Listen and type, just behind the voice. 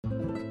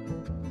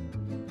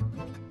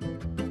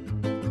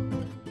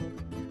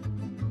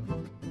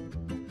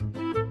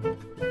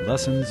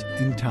Lessons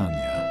in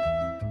Tanya.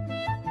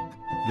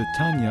 The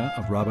Tanya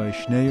of Rabbi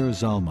Schneur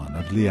Zalman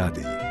of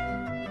Liadi,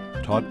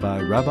 taught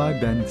by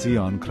Rabbi Ben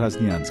Zion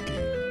Krasniansky.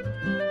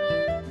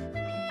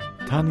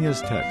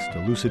 Tanya's text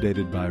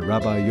elucidated by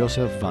Rabbi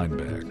Yosef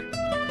Weinberg.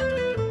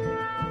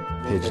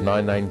 Page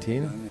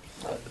 919.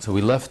 So we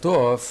left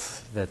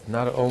off that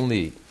not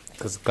only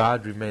does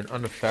God remain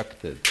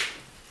unaffected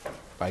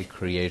by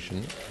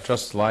creation,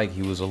 just like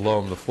he was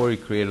alone before he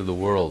created the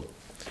world,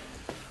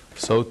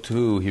 so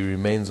too he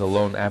remains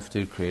alone after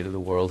he created the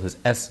world. His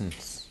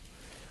essence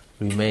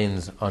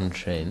remains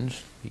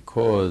unchanged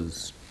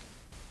because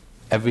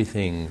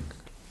everything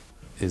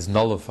is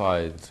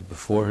nullified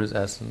before his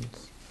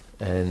essence,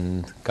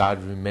 and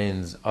God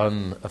remains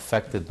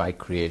unaffected by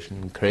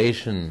creation.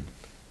 Creation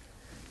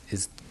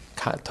is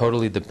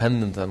totally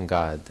dependent on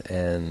God,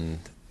 and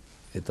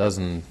it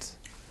doesn't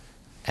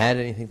add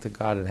anything to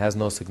God. It has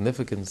no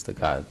significance to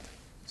God.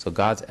 So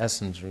God's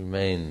essence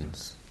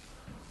remains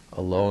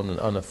alone and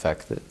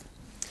unaffected.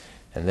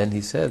 And then he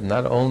said,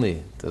 not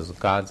only does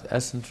God's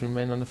essence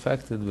remain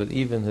unaffected, but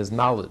even his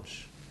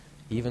knowledge,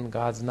 even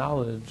God's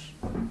knowledge,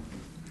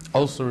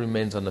 also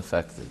remains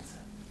unaffected.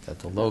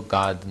 That although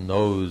God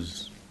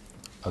knows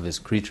of his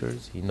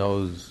creatures, he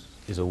knows,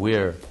 is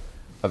aware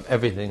of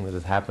everything that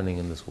is happening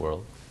in this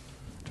world.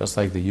 Just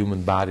like the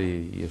human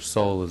body, your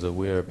soul is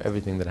aware of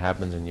everything that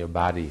happens in your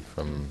body,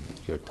 from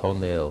your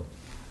toenail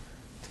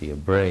to your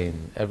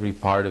brain, every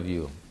part of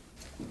you.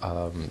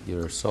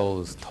 Your soul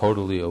is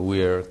totally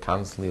aware,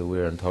 constantly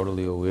aware, and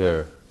totally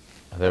aware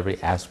of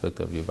every aspect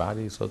of your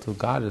body. So too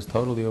God is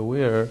totally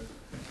aware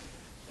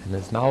and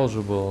is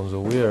knowledgeable and is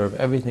aware of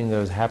everything that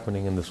is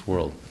happening in this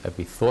world.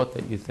 Every thought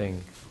that you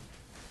think,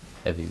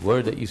 every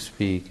word that you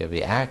speak,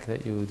 every act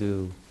that you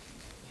do,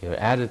 your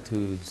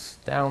attitudes,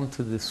 down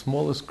to the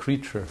smallest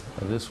creature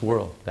of this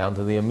world, down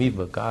to the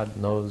amoeba. God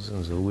knows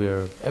and is aware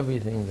of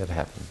everything that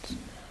happens.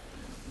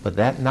 But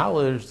that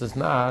knowledge does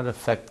not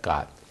affect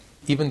God.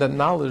 Even that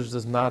knowledge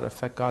does not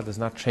affect God, does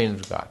not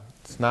change God.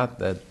 It's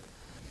not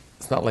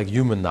like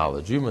human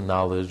knowledge. Human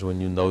knowledge, when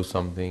you know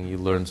something, you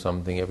learn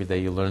something, every day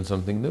you learn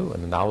something new,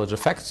 and the knowledge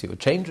affects you, it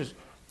changes you.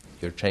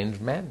 You're a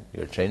changed man,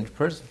 you're a changed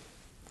person.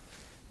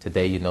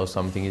 Today you know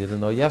something you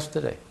didn't know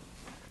yesterday.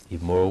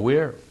 You're more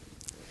aware.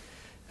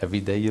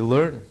 Every day you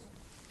learn,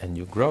 and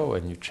you grow,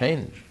 and you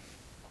change.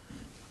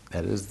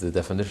 That is the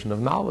definition of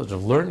knowledge,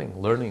 of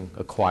learning,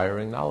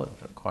 acquiring knowledge,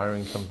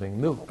 acquiring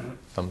something new,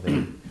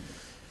 something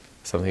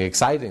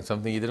exciting,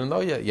 something you didn't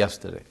know yet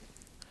yesterday.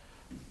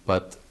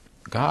 But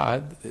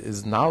God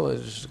is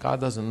knowledge.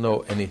 God doesn't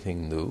know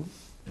anything new.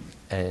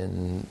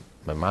 And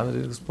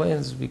Maimonides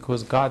explains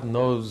because God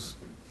knows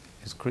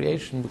his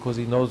creation because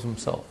he knows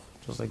himself.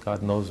 Just like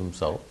God knows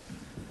himself.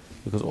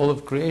 Because all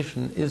of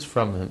creation is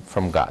from him,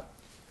 from God.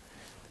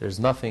 There's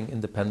nothing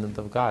independent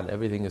of God.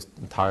 Everything is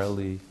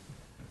totally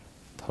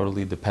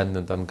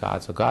dependent on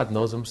God. So God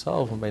knows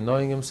himself, and by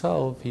knowing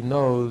himself, he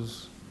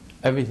knows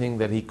everything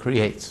that he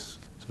creates.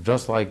 So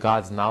just like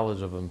God's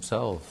knowledge of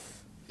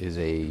himself is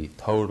a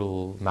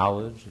total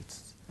knowledge,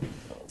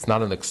 it's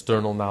not an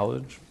external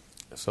knowledge,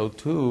 so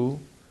too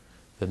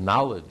the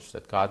knowledge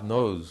that God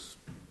knows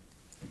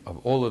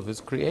of all of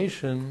his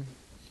creation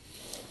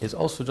is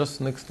also just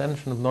an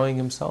extension of knowing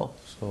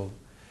himself. So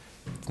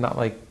it's not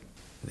like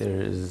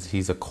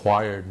he's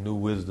acquired new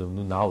wisdom,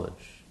 new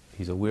knowledge.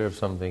 He's aware of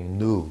something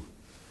new,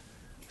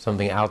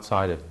 something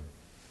outside of him.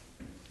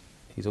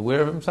 He's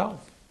aware of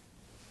himself.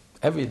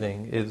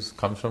 Everything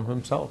comes from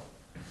himself.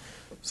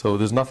 So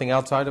there's nothing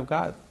outside of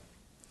God.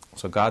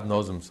 So God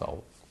knows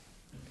himself.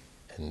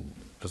 And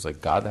just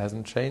like God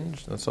hasn't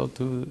changed, and so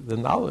too the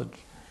knowledge.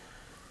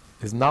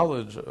 His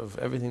knowledge of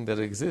everything that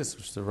exists,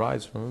 which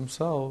derives from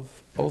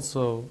himself,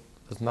 also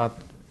does not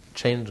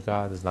change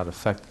God, does not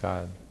affect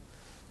God.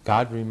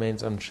 God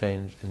remains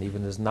unchanged, and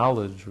even his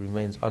knowledge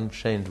remains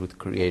unchanged with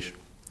creation.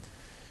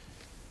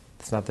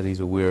 It's not that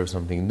he's aware of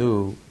something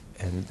new.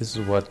 And this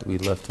is what we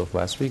left off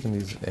last week, and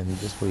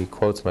this is where he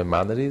quotes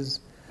Maimonides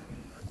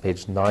on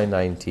page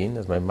 919,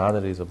 as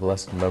Maimonides of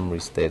blessed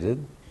memory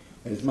stated.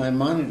 As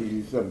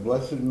Maimonides of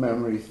blessed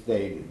memory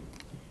stated,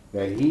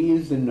 that he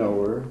is the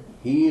knower,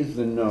 he is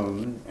the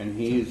known, and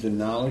he is the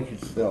knowledge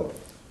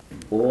itself.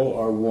 All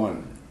are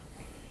one.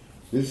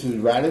 This is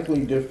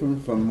radically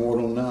different from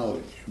mortal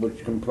knowledge,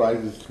 which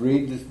comprises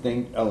three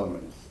distinct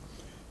elements: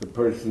 the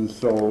person's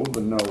soul,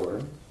 the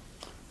knower,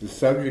 the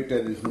subject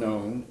that is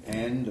known,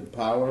 and the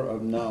power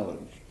of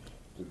knowledge,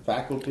 the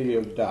faculty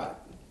of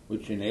thought,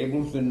 which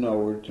enables the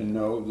knower to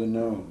know the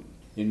known.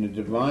 In the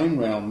divine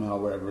realm,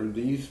 however,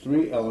 these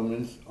three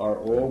elements are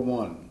all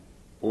one.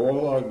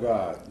 All are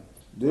God.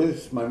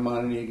 This,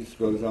 Maimonides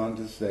goes on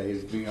to say,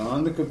 is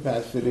beyond the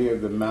capacity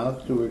of the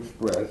mouth to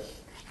express,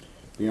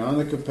 beyond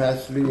the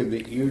capacity of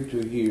the ear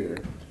to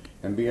hear,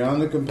 and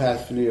beyond the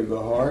capacity of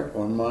the heart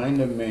or mind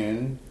of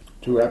man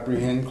to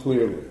apprehend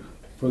clearly.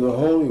 For the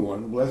Holy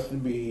One,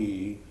 blessed be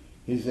he,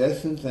 his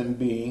essence and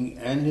being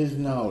and his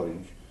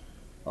knowledge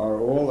are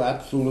all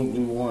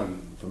absolutely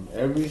one, from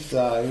every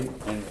side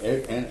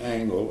and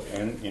angle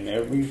and in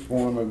every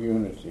form of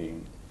unity.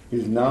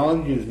 His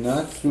knowledge is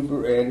not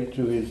superadded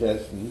to his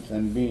essence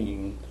and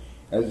being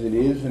as it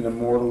is in a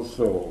mortal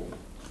soul,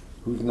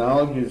 whose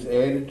knowledge is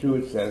added to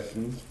its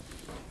essence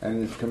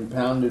and is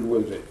compounded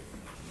with it.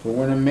 For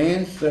when a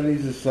man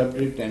studies a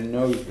subject and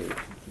knows it,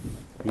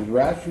 his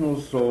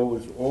rational soul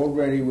is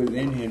already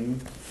within him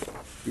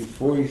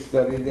before he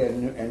studied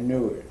and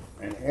knew it,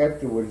 and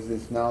afterwards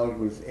this knowledge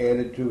was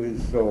added to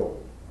his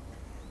soul.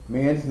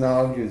 Man's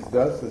knowledge is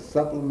thus a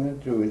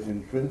supplement to his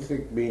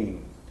intrinsic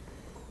being.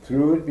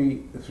 Through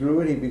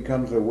it he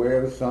becomes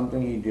aware of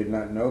something he did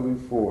not know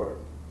before.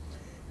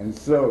 And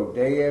so,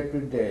 day after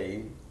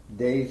day,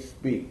 days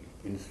speak,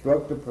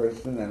 instruct a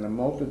person, and a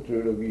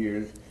multitude of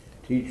years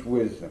teach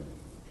wisdom.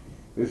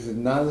 This is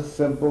not a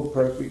simple,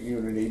 perfect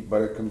unity,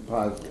 but a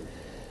composite.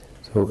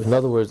 So, in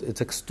other words, it's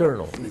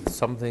external. It's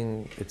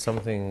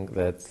something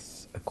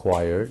that's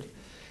acquired,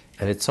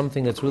 and it's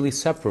something that's really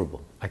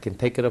separable. I can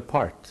take it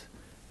apart,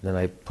 then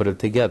I put it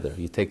together.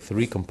 You take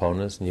three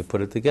components and you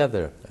put it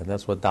together, and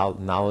that's what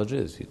knowledge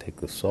is. You take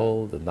the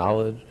soul, the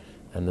knowledge,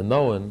 and the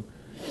knowing,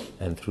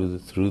 and through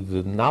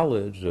the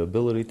knowledge, the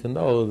ability to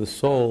know, the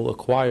soul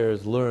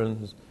acquires,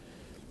 learns,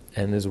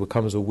 and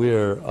becomes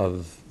aware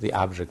of the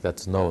object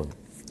that's known.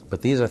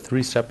 But these are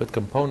three separate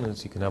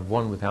components. You can have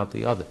one without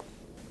the other.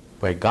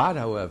 By God,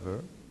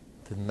 however,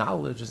 the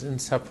knowledge is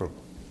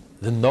inseparable.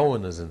 The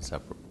knowing is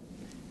inseparable.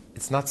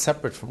 It's not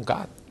separate from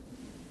God.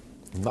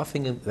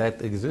 Nothing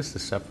that exists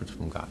is separate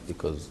from God,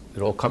 because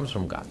it all comes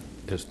from God.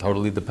 It's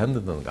totally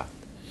dependent on God.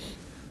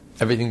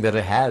 Everything that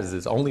it has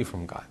is only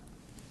from God.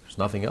 There's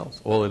nothing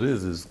else. All it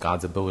is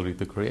God's ability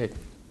to create.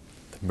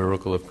 The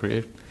miracle of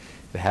creation.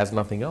 It has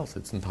nothing else.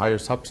 Its entire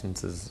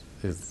substance is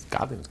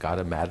God. God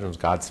imagines,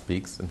 God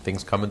speaks, and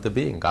things come into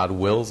being. God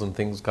wills, and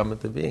things come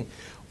into being.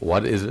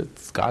 What is it?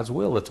 It's God's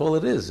will. That's all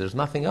it is. There's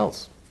nothing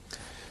else.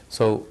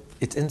 So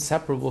it's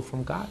inseparable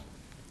from God.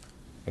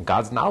 And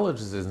God's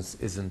knowledge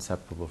is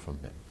inseparable from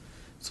Him.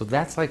 So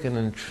that's like an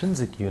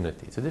intrinsic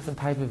unity. It's a different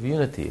type of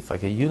unity. It's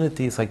like a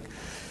unity, it's like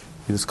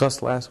we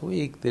discussed last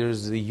week,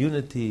 there's the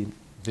unity,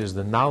 there's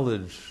the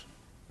knowledge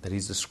that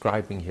he's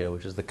describing here,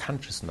 which is the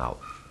conscious knowledge,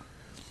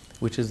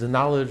 which is the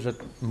knowledge that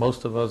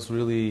most of us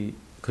really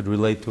could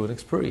relate to and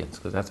experience,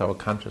 because that's our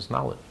conscious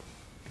knowledge,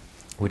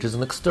 which is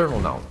an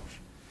external knowledge.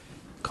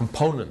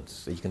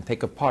 Components that you can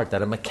take apart,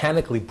 that are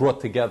mechanically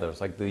brought together.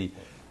 It's like the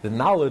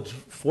knowledge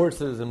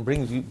forces and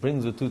brings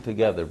the two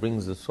together,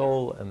 brings the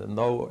soul and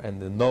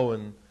the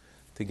knowing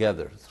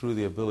together through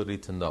the ability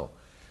to know.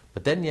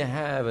 But then you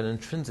have an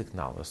intrinsic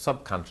knowledge, a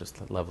subconscious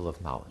level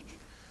of knowledge,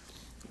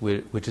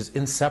 which is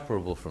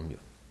inseparable from you,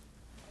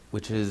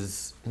 which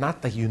is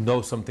not that you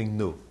know something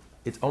new.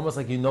 It's almost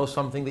like you know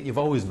something that you've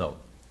always known.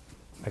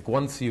 Like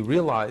once you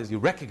realize, you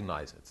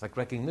recognize it. It's like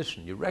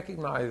recognition. You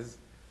recognize,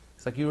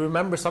 it's like you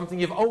remember something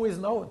you've always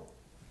known.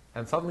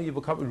 And suddenly you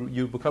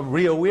become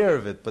re-aware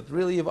of it, but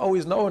really you've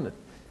always known it.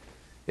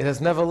 It has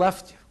never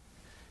left you.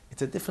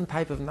 It's a different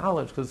type of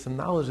knowledge, because it's a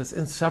knowledge that's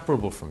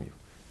inseparable from you.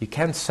 You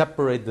can't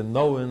separate the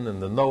knowing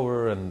and the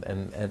knower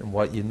and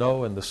what you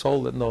know and the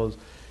soul that knows.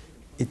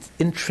 It's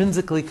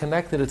intrinsically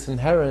connected, it's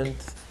inherent,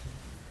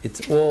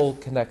 it's all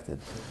connected.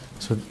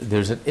 So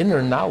there's an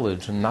inner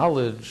knowledge, a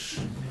knowledge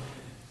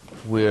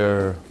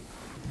where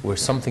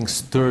something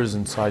stirs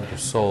inside your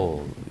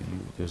soul.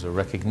 There's a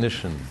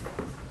recognition.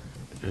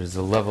 There's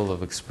a level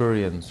of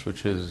experience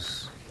which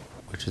is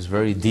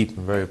very deep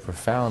and very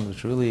profound,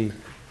 which really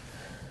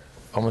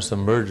almost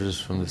emerges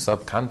from the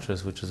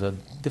subconscious, which is a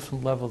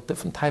different level,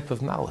 different type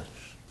of knowledge.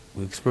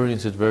 We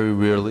experience it very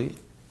rarely.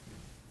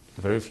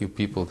 Very few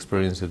people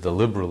experience it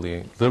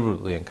deliberately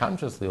and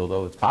consciously,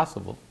 although it's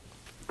possible.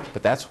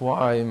 But that's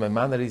why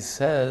Maimonides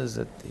says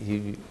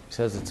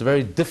it's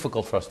very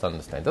difficult for us to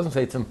understand. It doesn't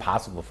say it's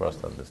impossible for us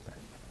to understand.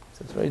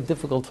 It's very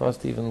difficult for us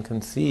to even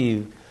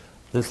conceive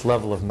this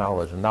level of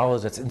knowledge, a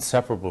knowledge that's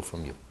inseparable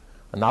from you,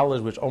 a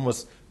knowledge which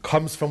almost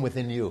comes from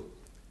within you.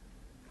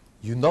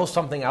 You know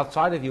something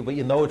outside of you, but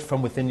you know it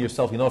from within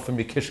yourself. You know it from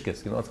your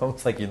kishkis. You know, it's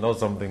almost like you know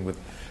something with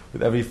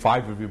every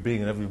fiber of your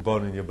being and every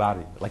bone in your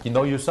body. Like you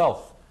know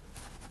yourself.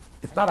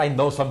 It's not I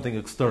know something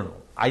external.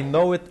 I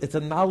know it. It's a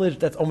knowledge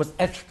that's almost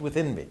etched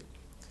within me.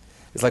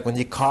 It's like when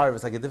you carve.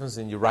 It's like a difference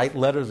in you write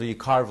letters or you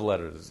carve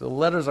letters. The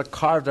letters are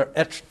carved, are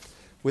etched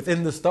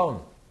within the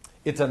stone.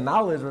 It's a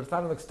knowledge, but it's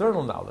not an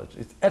external knowledge.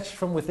 It's etched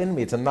from within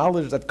me. It's a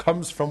knowledge that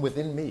comes from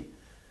within me.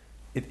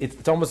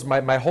 It's almost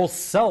my whole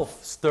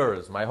self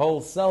stirs. My whole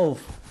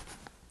self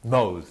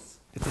knows.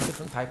 It's a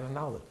different type of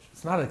knowledge.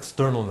 It's not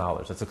external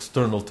knowledge that's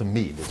external to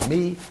me. There's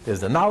me,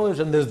 there's the knowledge,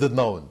 and there's the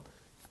known.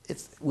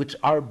 Which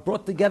are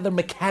brought together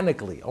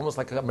mechanically, almost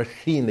like a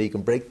machine that you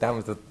can break down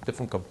into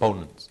different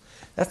components.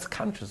 That's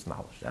conscious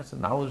knowledge. That's the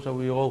knowledge that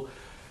we all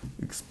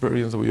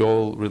experience, that we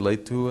all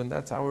relate to, and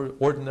that's our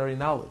ordinary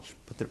knowledge.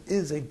 But there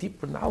is a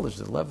deeper knowledge,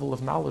 a level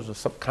of knowledge, a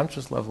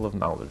subconscious level of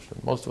knowledge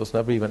that most of us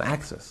never even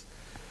access.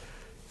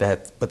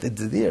 But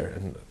it's there,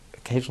 and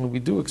occasionally we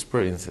do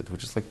experience it,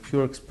 which is like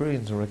pure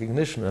experience and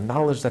recognition, a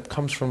knowledge that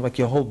comes from like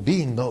your whole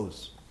being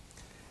knows.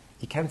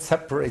 You can't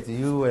separate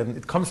you, and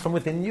it comes from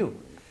within you.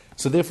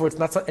 So therefore it's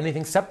not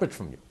anything separate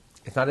from you.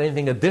 It's not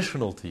anything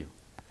additional to you.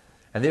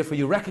 And therefore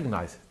you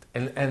recognize it.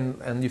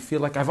 And you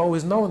feel like, I've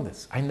always known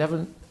this. I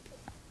never,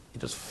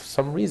 just for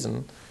some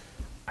reason,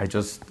 I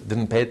just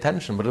didn't pay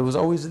attention, but it was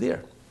always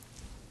there.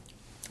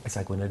 It's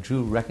like when a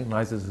Jew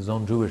recognizes his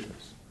own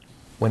Jewishness.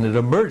 When it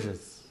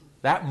emerges,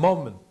 that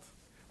moment,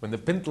 when the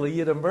Pintele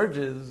Yid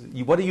emerges,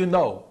 what do you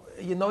know?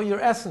 You know your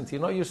essence, you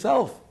know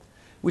yourself,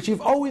 which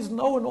you've always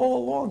known all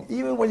along,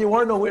 even when you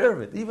weren't aware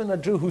of it. Even a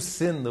Jew who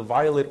sinned, who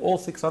violated all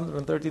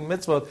 613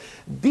 mitzvot,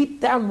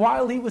 deep down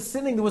while he was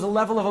sinning, there was a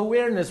level of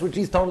awareness which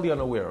he's totally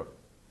unaware of.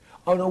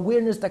 An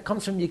awareness that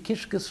comes from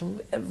Yekishkas,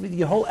 from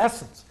your whole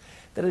essence.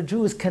 That a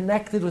Jew is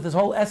connected with his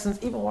whole essence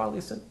even while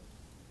he's sinning.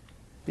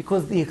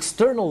 Because the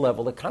external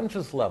level, the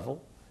conscious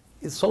level,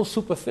 is so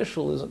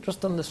superficial, is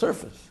just on the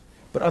surface.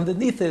 But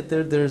underneath it,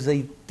 there's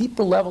a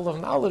deeper level of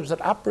knowledge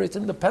that operates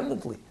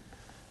independently.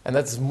 And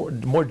that's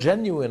more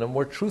genuine and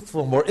more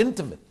truthful, more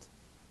intimate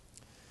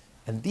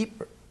and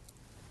deeper.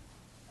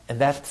 And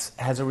that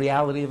has a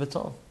reality of its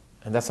own.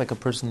 And that's like a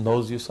person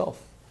knows yourself.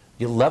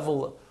 Your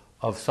level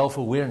of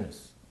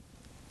self-awareness.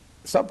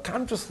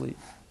 Subconsciously,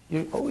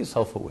 you're always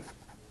self-aware.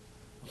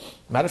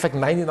 Matter of fact,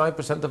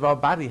 99% of our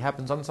body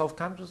happens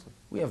unself-consciously.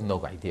 We have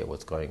no idea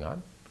what's going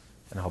on.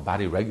 And our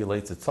body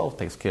regulates itself,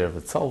 takes care of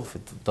itself.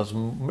 It does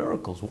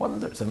miracles,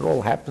 wonders. And it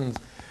all happens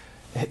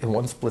in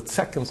one split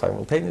second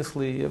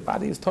simultaneously. Your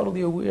body is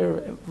totally aware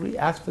of every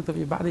aspect of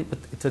your body. But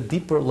it's a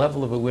deeper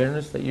level of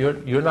awareness that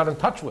you're not in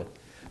touch with.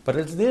 But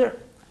it's there.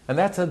 And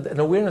that's an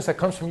awareness that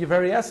comes from your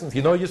very essence.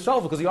 You know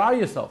yourself because you are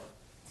yourself.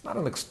 It's not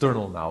an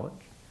external knowledge.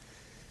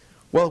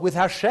 Well, with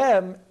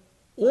Hashem,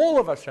 all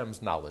of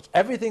Hashem's knowledge,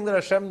 everything that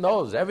Hashem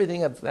knows,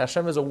 everything that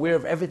Hashem is aware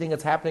of, everything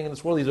that's happening in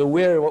this world, He's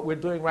aware of what we're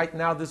doing right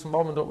now, this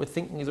moment, what we're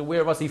thinking, He's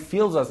aware of us, He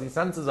feels us, He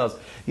senses us,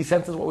 He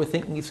senses what we're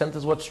thinking, He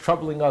senses what's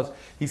troubling us,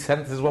 He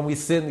senses when we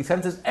sin, He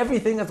senses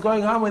everything that's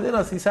going on within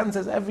us, He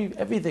senses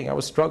everything,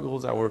 our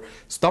struggles, our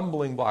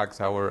stumbling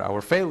blocks,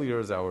 our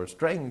failures, our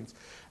strengths,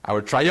 our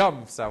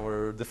triumphs,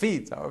 our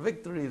defeats, our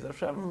victories.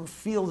 Hashem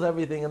feels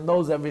everything and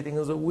knows everything,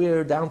 is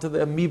aware down to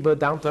the amoeba,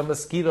 down to a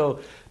mosquito,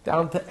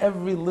 down to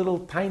every little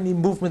tiny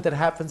movement that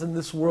happens in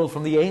this world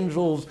from the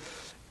angels.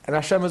 And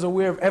Hashem is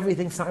aware of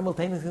everything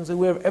simultaneously, is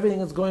aware of everything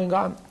that's going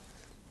on.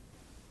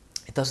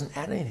 It doesn't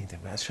add anything to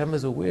Him. Hashem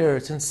is aware,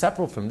 it's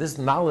inseparable from Him. This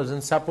knowledge is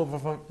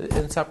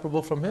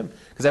inseparable from Him.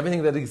 Because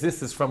everything that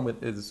exists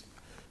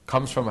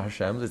comes from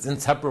Hashem, it's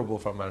inseparable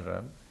from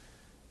Hashem.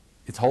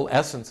 Its whole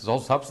essence, its whole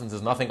substance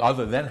is nothing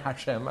other than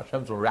Hashem,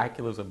 Hashem's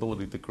miraculous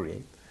ability to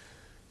create.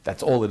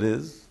 That's all it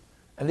is.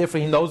 And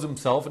therefore He knows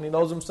Himself, and He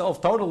knows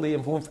Himself totally,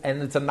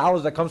 and it's a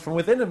knowledge that comes from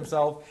within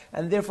Himself,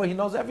 and therefore He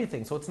knows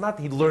everything. So it's not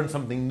He learned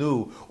something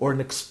new, or an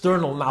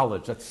external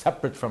knowledge that's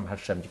separate from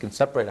Hashem. You can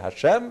separate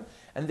Hashem,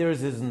 and there is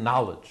His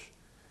knowledge.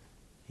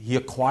 He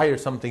acquired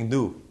something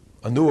new,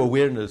 a new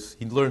awareness,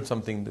 He learned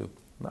something new.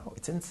 No,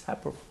 it's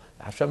inseparable.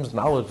 Hashem's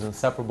knowledge is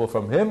inseparable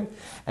from Him,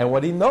 and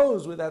what He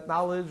knows with that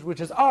knowledge,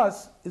 which is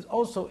us, is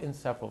also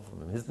inseparable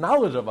from Him. His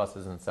knowledge of us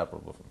is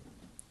inseparable from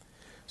Him.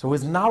 So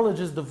His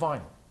knowledge is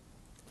divine.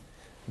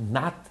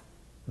 Not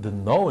the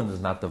known is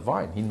not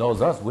divine. He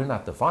knows us, we're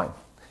not divine.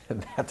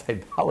 And that's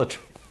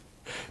idolatry.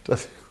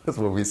 Just because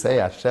when we say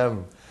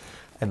Hashem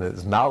and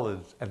His knowledge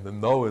and the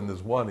known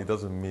is one, He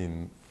doesn't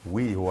mean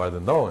we who are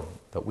the known,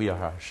 that we are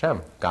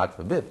Hashem. God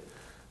forbid.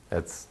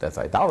 That's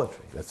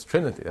idolatry. That's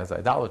Trinity. That's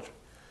idolatry.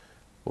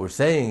 What we're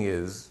saying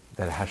is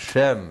that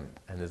Hashem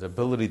and His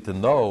ability to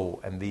know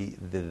and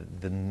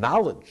the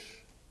knowledge,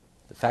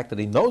 the fact that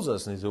He knows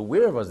us and He's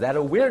aware of us, that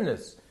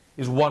awareness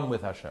is one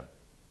with Hashem.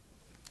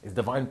 His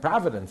divine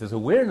providence, His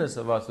awareness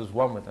of us is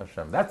one with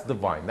Hashem. That's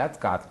divine, that's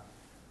God.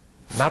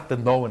 Not the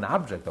known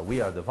object that we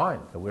are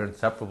divine, that we're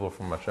inseparable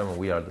from Hashem and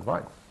we are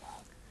divine.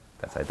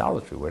 That's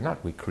idolatry. We're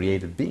not. We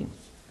created beings.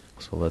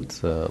 So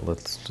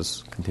let's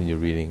just continue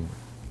reading.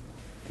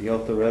 The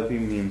Alter Rebbe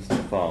means the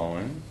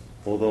following.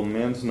 Although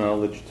man's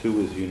knowledge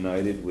too is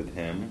united with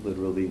him,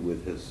 literally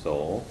with his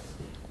soul,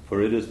 for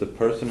it is the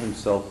person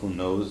himself who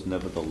knows,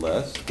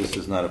 nevertheless, this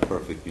is not a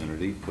perfect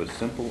unity, for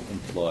simple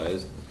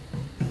implies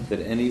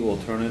that any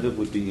alternative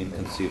would be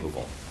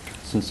inconceivable.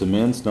 Since a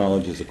man's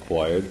knowledge is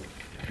acquired,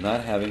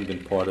 not having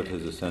been part of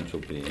his essential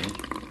being,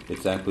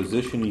 its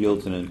acquisition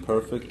yields an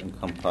imperfect and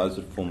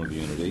composite form of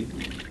unity,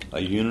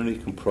 a unity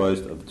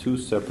comprised of two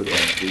separate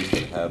entities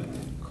that have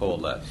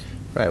coalesced.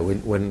 Right,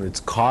 when it's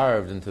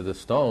carved into the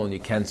stone, you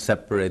can't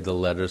separate the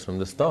letters from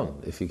the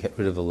stone. If you get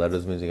rid of the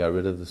letters, it means you got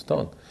rid of the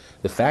stone.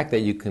 The fact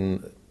that you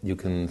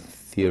can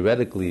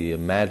theoretically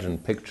imagine,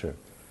 picture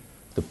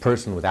the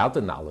person without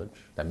the knowledge,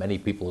 that many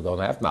people who don't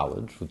have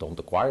knowledge, who don't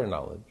acquire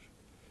knowledge,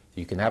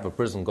 you can have a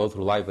person go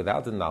through life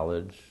without the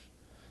knowledge,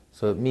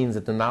 so it means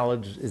that the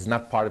knowledge is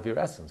not part of your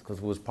essence, because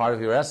if it was part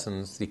of your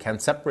essence, you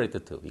can't separate the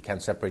two. You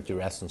can't separate your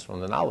essence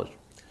from the knowledge.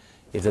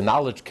 If the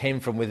knowledge came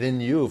from within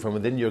you, from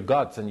within your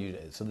guts, then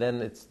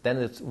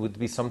it would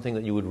be something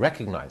that you would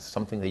recognize,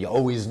 something that you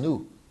always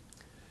knew.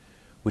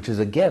 Which is,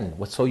 again,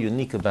 what's so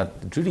unique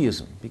about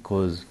Judaism,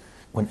 because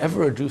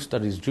whenever a Jew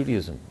studies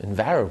Judaism,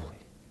 invariably,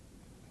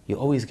 you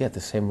always get the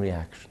same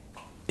reaction.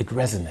 It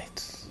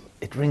resonates.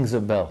 It rings a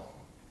bell.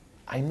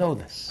 I know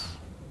this.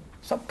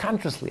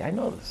 Subconsciously, I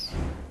know this.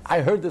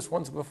 I heard this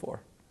once before.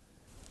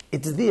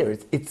 It's there.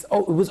 It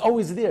was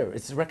always there.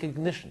 It's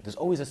recognition. There's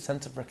always a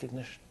sense of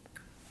recognition.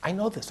 I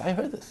know this. I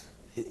heard this.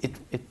 It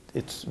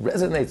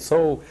resonates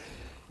so.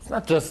 It's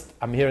not just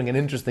I'm hearing an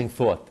interesting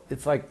thought.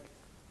 It's like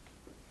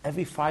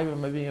every fiber,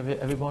 maybe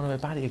every bone of my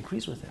body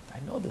agrees with it. I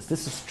know this.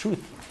 This is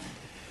truth.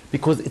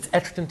 Because it's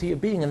etched into your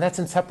being, and that's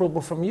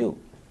inseparable from you.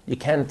 You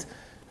can't,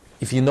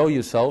 if you know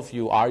yourself,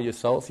 you are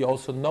yourself, you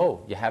also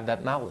know, you have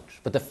that knowledge.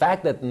 But the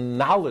fact that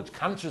knowledge,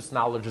 conscious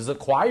knowledge is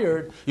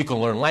acquired, you can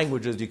learn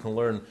languages, you can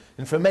learn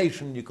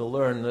information, you can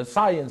learn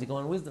science, you can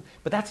learn wisdom,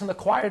 but that's an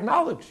acquired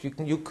knowledge.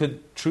 You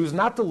could choose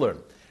not to learn.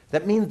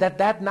 That means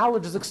that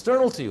knowledge is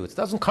external to you. It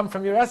doesn't come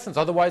from your essence,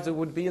 otherwise it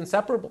would be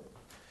inseparable.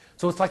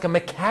 So it's like a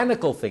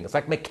mechanical thing. It's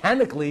like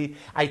mechanically,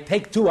 I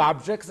take two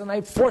objects and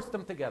I force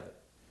them together.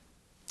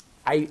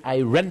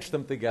 I wrench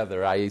them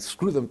together, I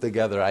screw them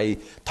together, I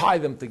tie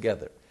them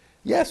together.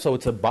 Yeah, so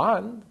it's a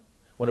bond.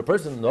 When a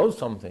person knows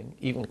something,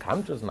 even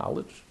conscious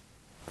knowledge,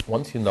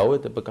 once you know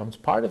it, it becomes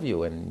part of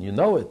you, and you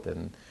know it,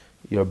 and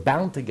you're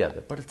bound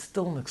together. But it's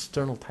still an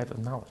external type of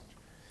knowledge.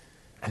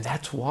 And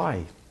that's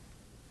why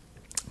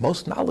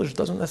most knowledge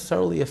doesn't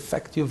necessarily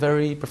affect you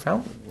very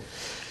profoundly.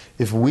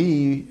 If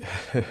we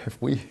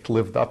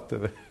lived up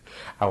to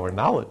our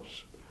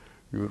knowledge,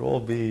 we would all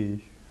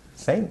be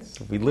saints.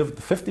 We lived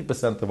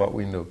 50% of what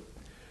we knew.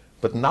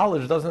 But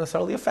knowledge doesn't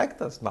necessarily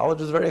affect us. Knowledge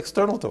is very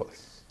external to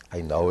us. I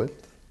know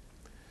it,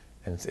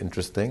 and it's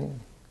interesting.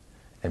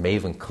 It may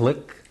even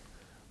click,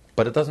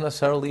 but it doesn't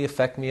necessarily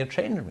affect me or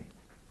change me.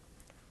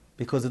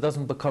 Because it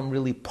doesn't become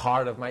really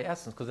part of my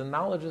essence. Because the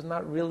knowledge is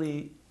not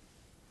really,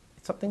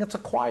 it's something that's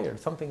acquired,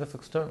 something that's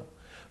external.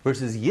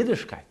 Versus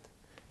Yiddishkeit.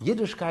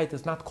 Yiddishkeit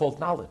is not called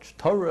knowledge.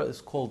 Torah is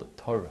called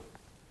Torah.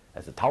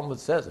 As the Talmud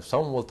says, if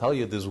someone will tell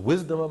you there's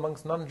wisdom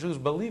amongst non-Jews,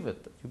 believe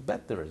it. You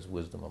bet there is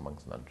wisdom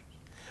amongst non-Jews.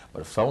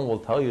 But if someone will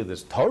tell you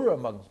there's Torah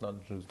amongst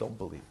non-Jews, don't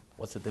believe it.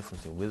 What's the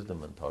difference in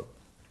wisdom and Torah?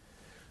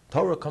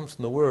 Torah comes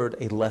from the word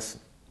a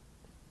lesson.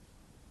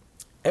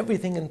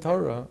 Everything in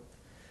Torah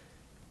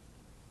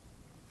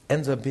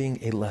ends up being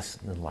a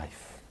lesson in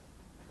life.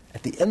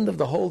 At the end of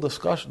the whole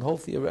discussion, whole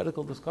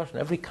theoretical discussion,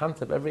 every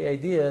concept, every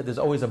idea, there's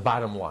always a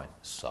bottom line.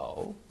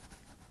 So,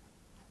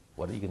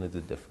 what are you going to do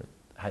different?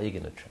 How are you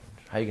going to change?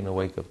 How are you going to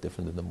wake up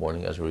different in the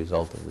morning as a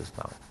result of this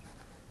knowledge?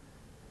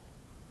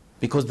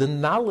 Because the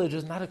knowledge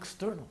is not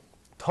external.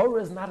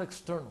 Torah is not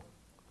external.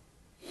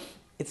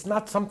 It's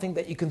not something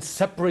that you can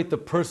separate the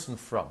person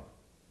from.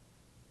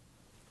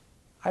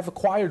 I've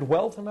acquired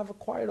wealth, and I've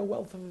acquired a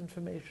wealth of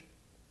information.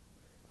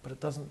 But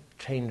it doesn't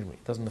change me.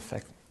 It doesn't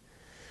affect me.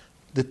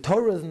 The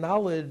Torah's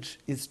knowledge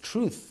is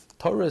truth.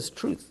 Torah is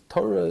truth.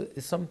 Torah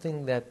is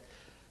something that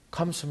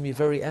comes from your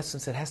very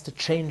essence. It has to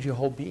change your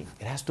whole being.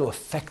 It has to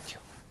affect you.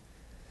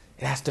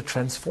 It has to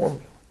transform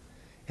you.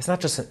 It's not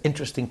just an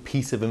interesting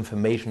piece of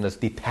information that's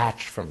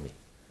detached from me.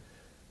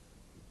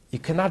 You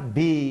cannot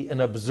be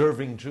an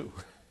observing Jew.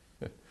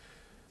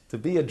 To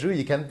be a Jew,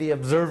 you can't be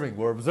observing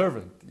or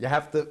observant. It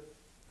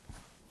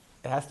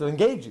has to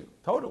engage you,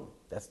 totally.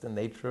 That's the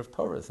nature of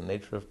Torah. It's the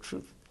nature of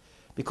truth.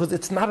 Because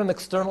it's not an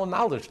external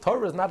knowledge.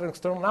 Torah is not an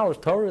external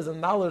knowledge. Torah is a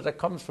knowledge that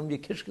comes from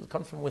Yekishka,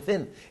 comes from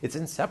within. It's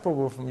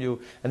inseparable from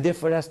you, and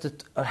therefore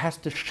it has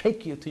to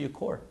shake you to your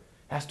core.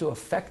 It has to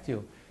affect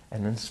you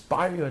and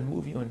inspire you and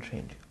move you and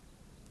change you.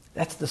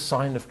 That's the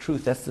sign of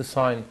truth. That's the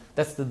sign,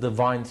 that's the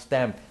divine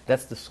stamp.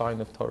 That's the sign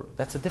of Torah.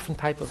 That's a different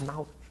type of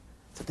knowledge.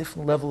 It's a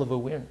different level of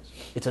awareness.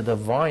 It's a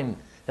divine,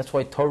 that's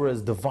why Torah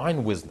is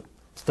divine wisdom.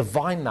 It's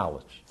divine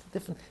knowledge.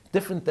 It's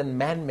different than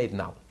man-made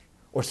knowledge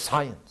or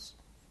science,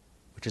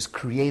 which is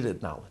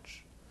created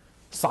knowledge.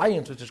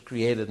 Science, which is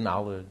created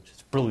knowledge,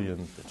 it's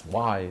brilliant, it's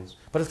wise,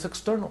 but it's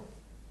external.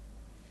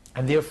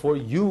 And therefore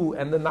you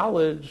and the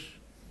knowledge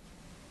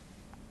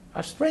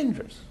are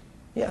strangers.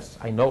 Yes,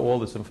 I know all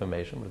this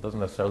information, but it doesn't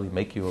necessarily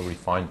make you a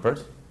refined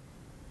person.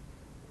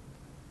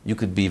 You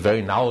could be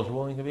very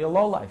knowledgeable and you could be a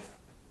lowlife.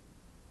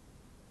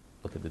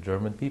 Look at the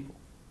German people.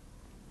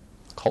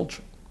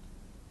 Culture.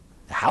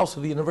 The house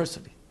of the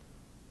university.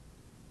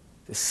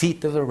 The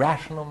seat of the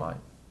rational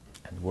mind.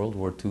 And World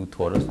War II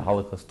taught us, the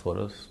Holocaust taught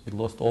us, we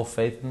lost all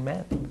faith in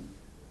man.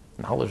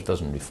 Knowledge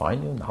doesn't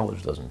refine you,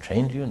 knowledge doesn't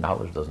change you,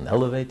 knowledge doesn't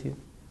elevate you.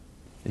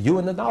 You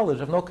and the knowledge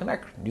have no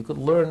connection. You could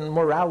learn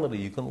morality,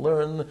 you can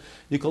learn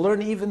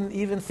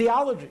even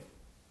theology.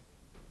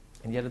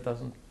 And yet it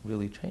doesn't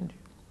really change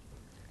you.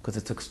 Because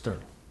it's external.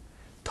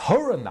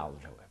 Torah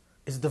knowledge, however,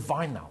 is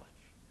divine knowledge.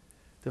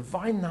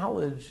 Divine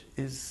knowledge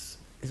is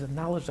a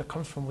knowledge that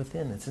comes from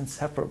within. It's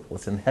inseparable,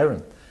 it's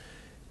inherent.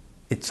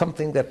 It's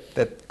something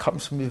that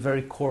comes from your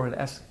very core and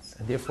essence.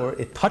 And therefore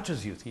it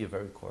touches you to your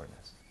very core and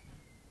essence.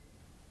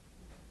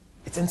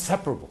 It's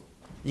inseparable.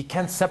 You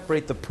can't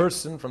separate the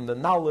person from the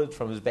knowledge,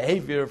 from his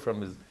behavior, from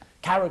his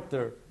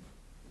character.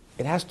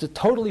 It has to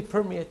totally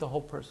permeate the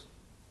whole person.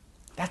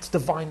 That's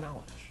divine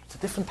knowledge. It's a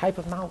different type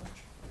of knowledge.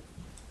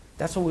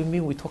 That's what we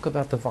mean when we talk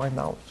about divine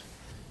knowledge.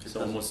 It's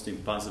almost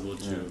impossible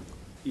to...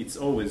 It's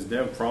always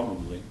there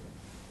probably,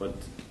 but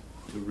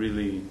to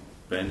really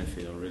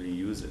benefit or really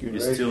use it. You're You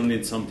right. still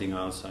need something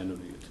outside of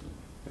you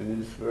to, An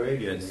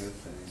inspiration. yes, you're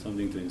saying.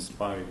 something to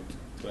inspire you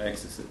to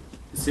access it.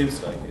 It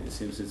seems like it. It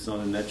seems it's not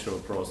a natural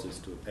process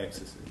to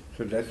access it.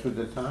 So that's what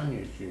the Tanya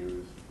is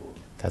used for.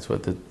 That's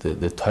what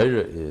the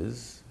Torah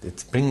is.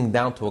 It's bringing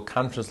down to a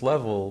conscious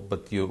level,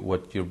 but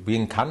what you're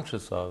being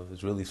conscious of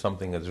is really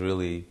something that's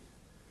really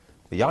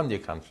beyond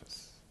your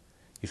conscious.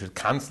 You should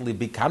constantly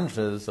be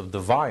conscious of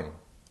divine,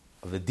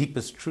 of the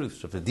deepest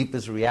truths, of the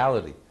deepest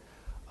reality,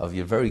 of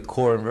your very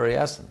core and very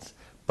essence.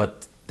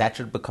 But that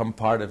should become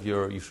part of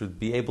you should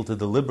be able to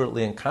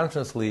deliberately and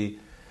consciously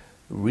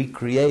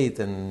recreate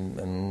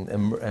and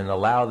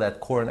allow that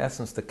core and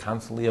essence to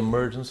constantly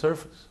emerge and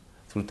surface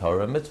through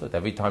Torah and mitzvah.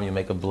 Every time you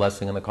make a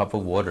blessing in a cup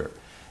of water,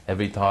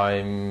 every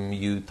time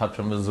you touch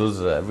a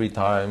mezuzah, every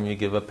time you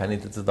give a penny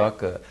to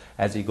tzedakah,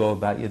 as you go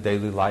about your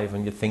daily life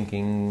and you're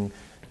thinking,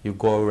 you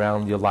go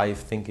around your life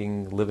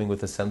thinking, living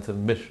with a sense of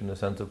mission, a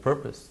sense of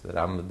purpose, that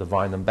I'm the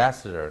divine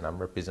ambassador and I'm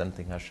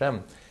representing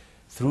Hashem.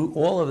 Through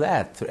all of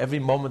that, through every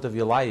moment of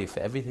your life,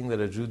 everything that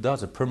a Jew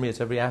does, it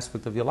permeates every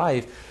aspect of your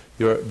life,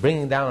 you're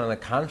bringing down on a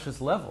conscious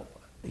level,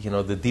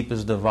 the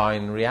deepest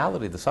divine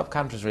reality, the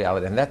subconscious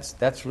reality. And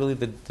that's really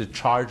the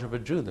charge of a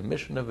Jew. The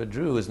mission of a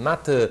Jew is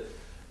not to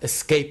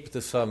escape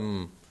to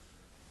some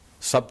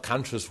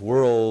subconscious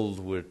world,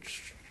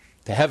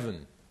 to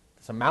heaven,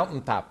 some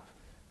mountaintop,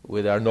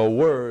 where there are no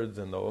words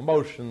and no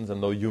emotions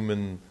and no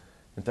human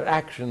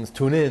interactions,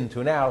 tune in,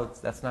 tune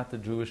out. That's not the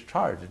Jewish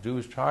charge. The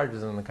Jewish charge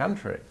is, on the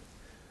contrary,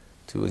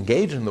 to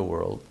engage in the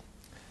world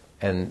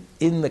and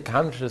in the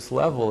conscious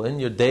level, in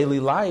your daily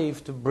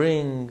life, to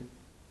bring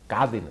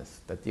godliness,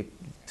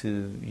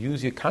 to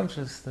use your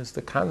consciousness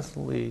to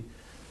constantly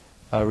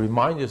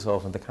remind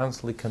yourself and to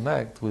constantly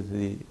connect with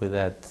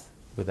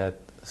that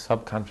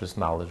subconscious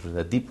knowledge, with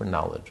that deeper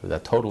knowledge, with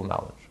that total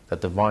knowledge,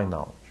 that divine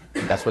knowledge.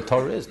 That's what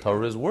Torah is.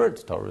 Torah is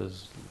words. Torah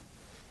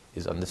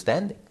is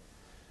understanding.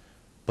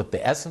 But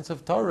the essence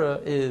of Torah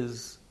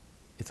it's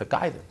a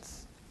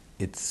guidance.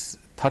 It's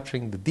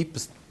touching the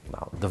deepest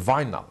knowledge,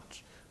 divine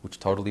knowledge, which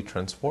totally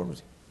transforms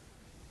you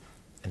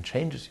and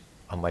changes you.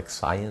 Unlike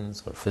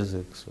science or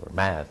physics or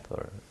math,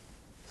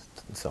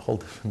 it's a whole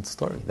different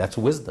story. That's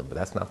wisdom, but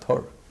that's not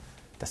Torah.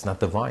 That's not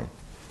divine.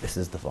 This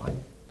is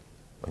divine.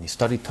 When you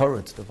study Torah,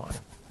 it's divine.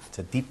 It's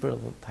a deeper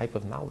type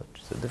of knowledge.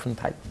 It's a different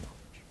type of knowledge.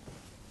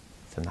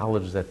 It's a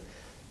knowledge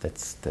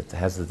that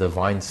has the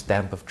divine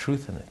stamp of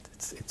truth in it.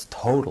 It's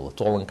total. It's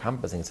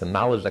all-encompassing. It's a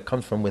knowledge that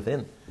comes from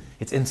within.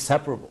 It's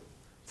inseparable.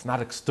 It's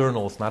not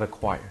external. It's not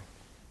acquired.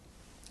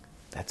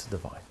 That's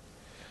divine.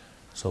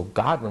 So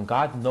when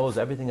God knows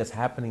everything that's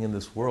happening in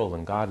this world,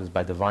 and God is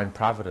by divine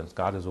providence,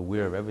 God is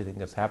aware of everything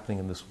that's happening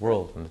in this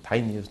world, from the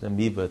tiniest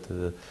amoeba to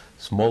the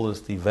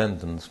smallest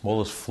event and the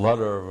smallest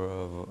flutter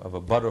of a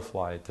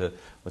butterfly to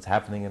what's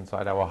happening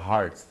inside our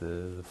hearts,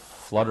 the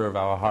flutter of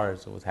our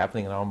hearts, or what's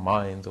happening in our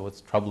minds, or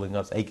what's troubling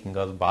us, aching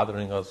us,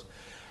 bothering us,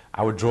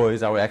 our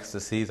joys, our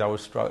ecstasies, our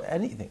struggle,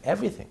 anything,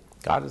 everything.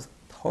 God is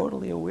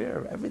totally aware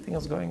of everything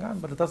that's going on,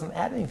 but it doesn't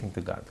add anything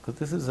to God, because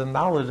this is a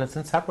knowledge that's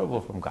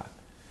inseparable from God.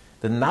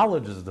 The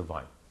knowledge is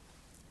divine,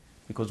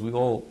 because we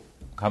all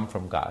come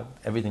from God.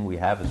 Everything we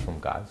have is from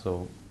God,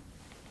 so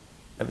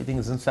everything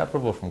is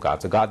inseparable from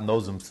God. So God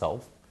knows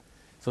himself.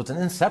 So it's an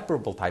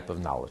inseparable type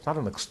of knowledge, not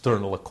an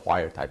external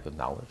acquired type of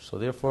knowledge. So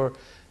therefore,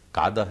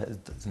 God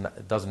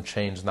doesn't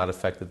change, is not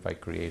affected by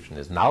creation.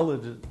 His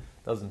knowledge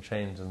doesn't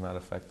change, is not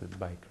affected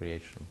by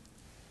creation.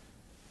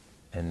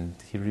 And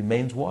he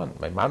remains one.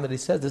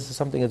 Maimonides says this is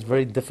something that's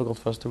very difficult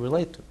for us to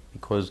relate to,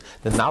 because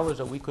the knowledge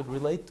that we could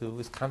relate to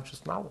is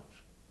conscious knowledge.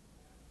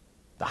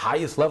 The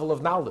highest level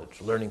of knowledge,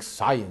 learning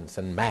science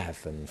and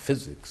math and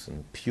physics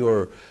and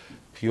pure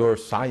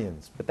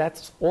science. But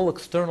that's all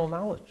external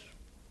knowledge,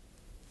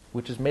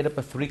 which is made up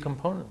of three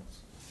components.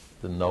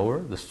 The knower,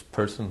 this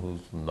person who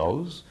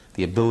knows,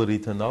 the ability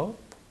to know,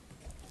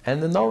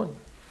 and the knowing.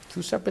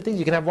 Two separate things.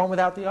 You can have one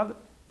without the other.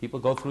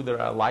 People go through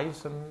their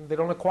lives and they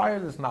don't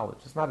acquire this knowledge.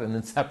 It's not an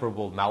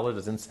inseparable knowledge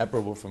that's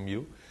inseparable from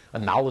you. A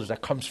knowledge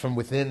that comes from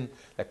within,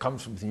 that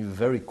comes from your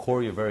very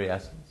core, your very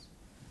essence.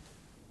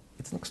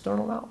 It's an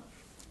external knowledge.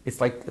 It's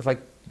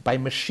like by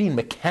machine,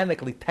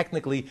 mechanically,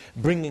 technically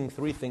bringing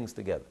three things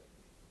together.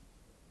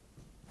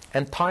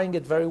 And tying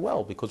it very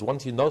well, because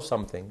once you know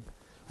something,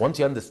 once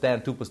you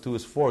understand 2 plus 2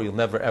 is 4, you'll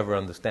never ever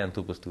understand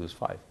 2 plus 2 is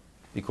 5.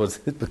 Because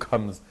it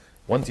becomes,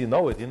 once you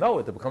know it,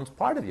 it becomes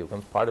part of you, it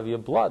becomes part of your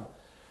blood.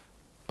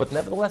 But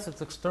nevertheless,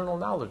 it's external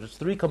knowledge. It's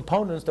three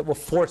components that were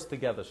forced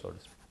together, so to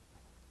speak.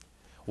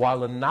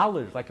 While a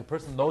knowledge, like a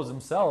person knows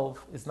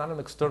himself, is not an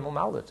external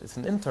knowledge, it's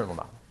an internal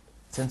knowledge.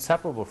 It's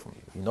inseparable from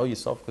you. You know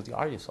yourself because you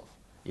are yourself.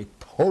 You're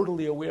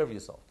totally aware of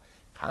yourself,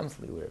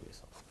 constantly aware of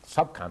yourself,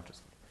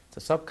 subconsciously. It's a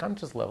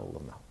subconscious level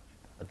of knowledge,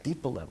 a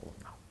deeper level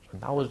of knowledge, a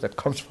knowledge that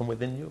comes from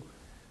within you.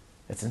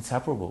 It's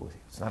inseparable with you.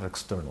 It's not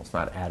external. It's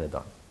not added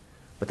on.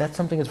 But that's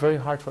something that's very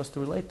hard for us to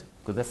relate to,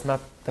 because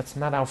that's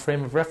not our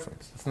frame of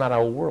reference. It's not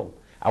our world.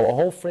 Our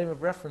whole frame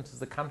of reference is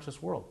the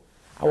conscious world.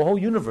 Our whole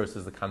universe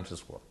is the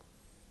conscious world.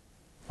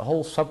 The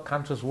whole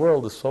subconscious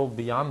world is so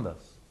beyond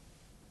us.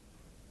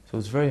 So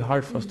it's very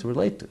hard for us to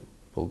relate to.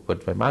 But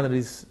what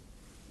Maimonides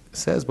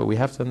says, but we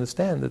have to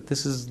understand that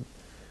this is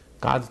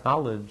God's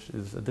knowledge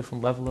is a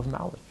different level of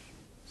knowledge.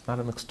 It's not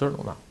an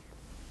external knowledge.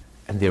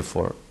 And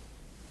therefore,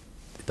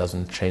 it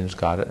doesn't change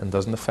God and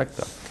doesn't affect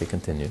God. Okay,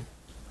 continue.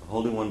 The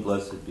Holy One,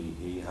 blessed be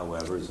He,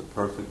 however, is a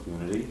perfect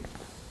unity,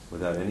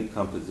 without any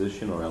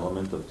composition or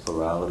element of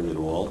plurality at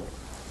all,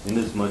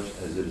 inasmuch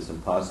as it is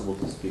impossible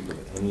to speak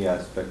of any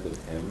aspect of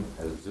Him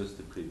as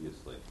existed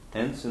previously.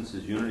 Hence, since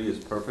His unity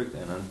is perfect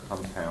and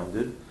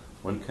uncompounded,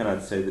 one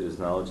cannot say that His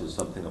knowledge is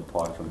something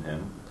apart from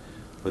Him,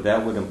 but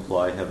that would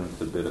imply, heaven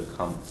forbid, a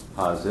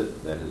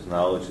composite, that His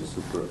knowledge is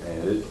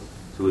superadded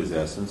to His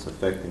essence,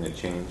 effecting a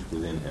change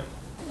within Him.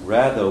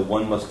 Rather,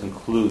 one must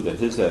conclude that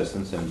His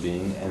essence and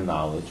being and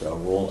knowledge are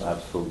all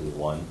absolutely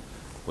one,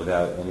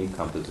 without any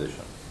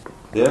composition.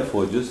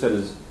 Therefore, just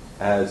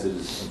as it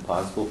is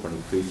impossible for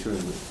any creature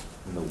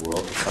in the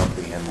world to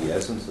comprehend the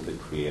essence of the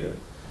Creator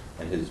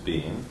and His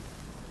being,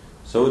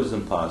 so it is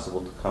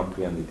impossible to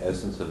comprehend the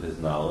essence of His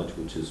knowledge,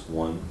 which is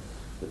one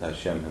with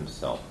Hashem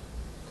Himself.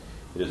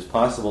 It is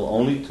possible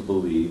only to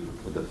believe,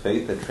 with a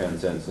faith that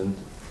transcends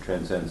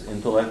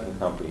intellect and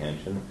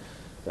comprehension,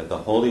 that the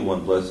Holy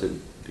One, blessed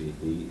be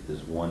He,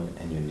 is one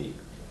and unique.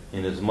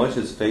 Inasmuch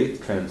as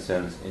faith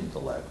transcends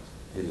intellect,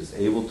 it is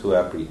able to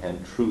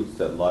apprehend truths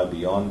that lie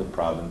beyond the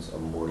province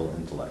of mortal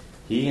intellect.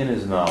 He and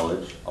His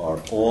knowledge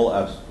are all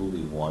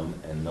absolutely one,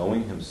 and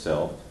knowing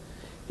Himself,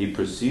 He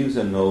perceives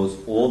and knows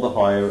all the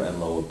higher and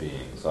lower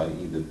beings,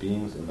 i.e. the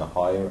beings in the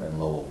higher and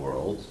lower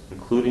worlds,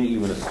 including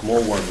even a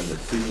small worm in the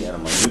sea and a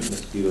minute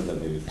mosquito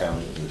that may be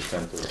found in the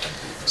center of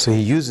the So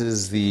he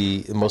uses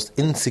the most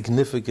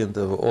insignificant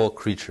of all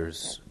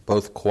creatures,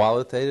 both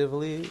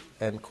qualitatively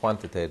and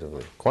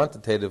quantitatively.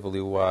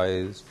 Quantitatively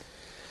wise,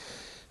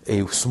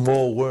 a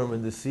small worm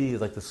in the sea is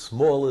like the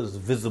smallest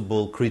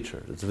visible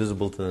creature. It's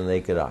visible to the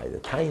naked eye. The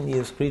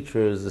tiniest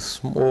creature is the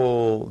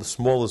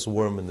smallest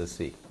worm in the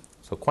sea.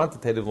 So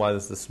quantitatively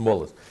wise, the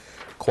smallest.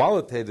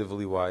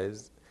 Qualitatively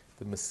wise,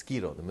 the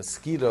mosquito. The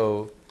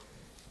mosquito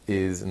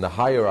is, in the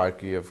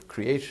hierarchy of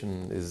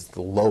creation, is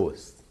the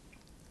lowest.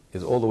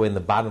 Is all the way in the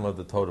bottom of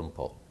the totem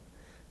pole.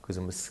 Because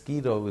a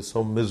mosquito is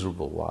so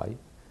miserable. Why?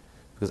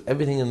 Because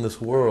everything in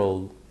this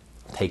world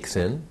takes,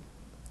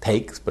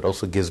 but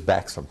also gives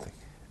back something.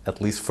 At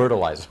least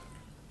fertilizer.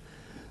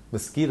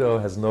 Mosquito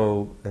has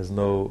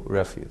no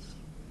refuse.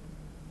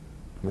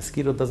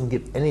 Mosquito doesn't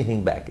give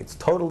anything back. It's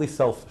totally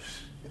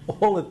selfish.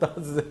 All it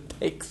does is it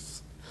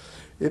takes.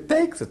 It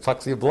takes. It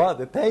sucks your blood.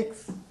 It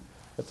takes.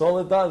 That's all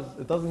it does.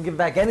 It doesn't give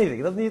back anything.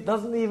 It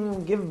doesn't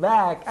even give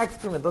back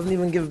excrement. It doesn't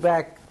even give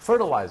back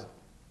fertilizer.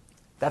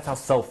 That's how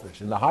selfish.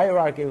 In the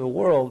hierarchy of the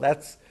world,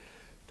 that's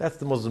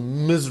the most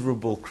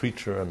miserable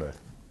creature on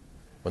earth.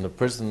 When a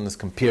person is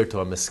compared to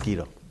a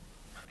mosquito.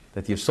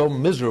 That you're so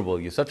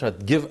miserable, you're such a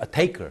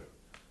taker.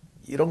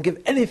 You don't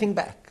give anything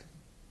back.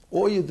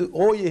 All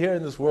you're here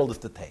in this world is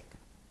to take.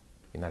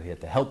 You're not here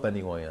to help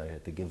anyone, you're not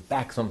here to give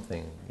back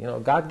something.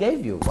 God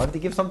gave you. Why don't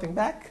you give something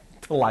back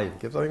to life?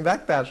 Give something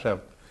back to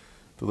Hashem,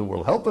 to the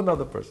world. Help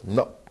another person.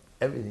 No.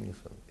 Everything is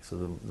for me.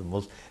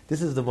 So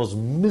this is the most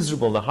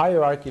miserable, the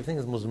hierarchy of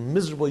things, the most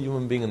miserable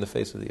human being in the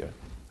face of the earth.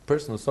 A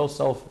person who's so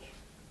selfish,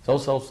 so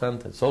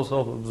self-centered, so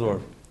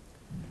self-absorbed.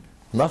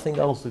 Nothing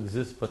else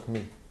exists but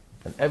me.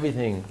 And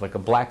everything, like a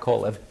black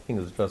hole, everything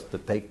is just to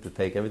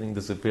take. Everything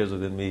disappears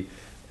within me.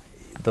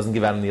 It doesn't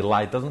give out any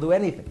light, doesn't do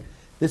anything.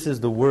 This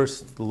is the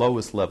worst,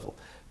 lowest level.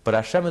 But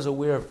Hashem is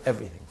aware of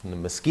everything, from the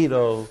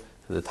mosquito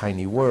to the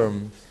tiny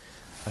worm.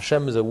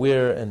 Hashem is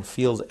aware and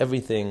feels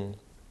everything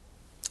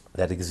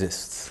that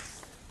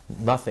exists.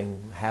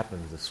 Nothing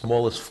happens. The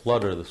smallest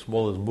flutter, the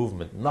smallest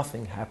movement,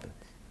 nothing happens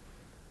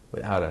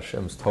without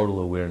Hashem's total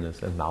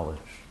awareness and knowledge,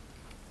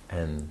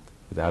 and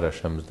without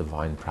Hashem's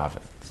divine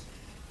providence.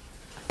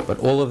 But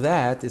all of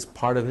that is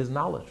part of His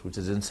knowledge, which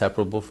is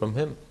inseparable from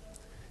Him.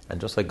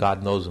 And just like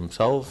God knows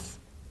Himself,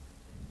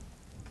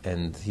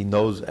 and He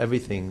knows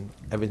everything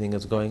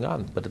that's going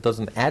on, but it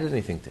doesn't add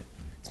anything to Him.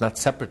 It's not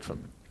separate from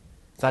Him.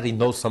 It's not He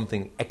knows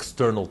something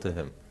external to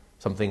Him,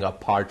 something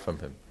apart from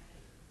Him.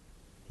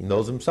 He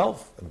knows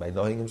Himself, and by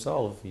knowing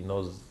Himself, He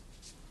knows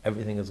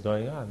everything that's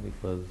going on,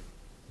 because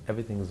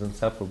everything is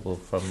inseparable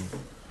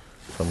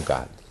from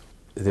God.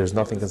 There's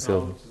nothing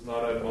concealed. This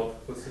knowledge does not add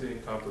multiplicity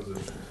and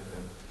composition to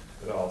Him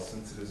at all,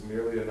 since it is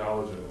merely a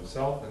knowledge of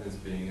Himself, and His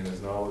being and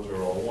His knowledge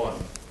are all one.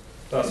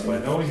 Thus, by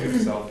knowing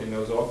Himself, He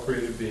knows all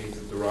created beings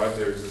that derive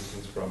their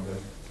existence from Him,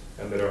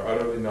 and that are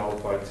utterly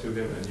nullified to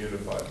Him and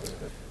unified with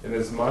Him.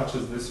 Inasmuch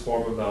as this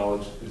form of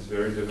knowledge is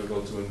very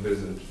difficult to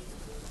envisage,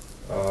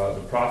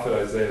 the prophet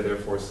Isaiah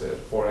therefore said,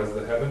 "For as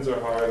the heavens are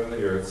higher than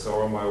the earth,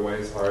 so are my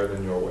ways higher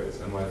than your ways,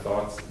 and my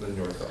thoughts than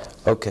your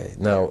thoughts." Okay,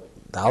 now,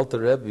 the Alter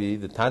Rebbe,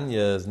 the Tanya,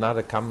 is not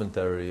a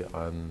commentary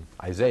on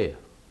Isaiah.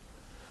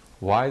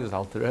 Why does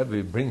Alter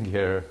Rebbe bring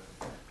here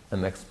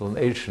an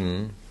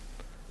explanation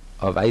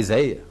of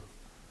Isaiah?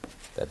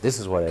 That this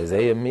is what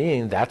Isaiah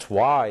means. That's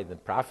why the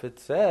prophet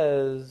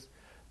says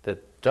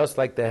that just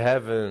like the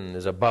heaven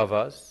is above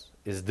us,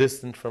 is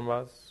distant from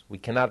us, we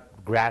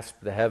cannot grasp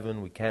the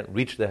heaven, we can't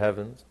reach the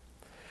heavens,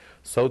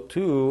 so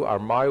too are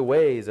my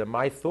ways and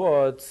my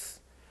thoughts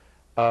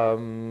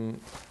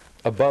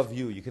above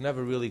you. You can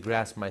never really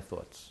grasp my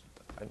thoughts.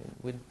 I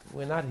mean,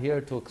 we're not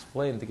here to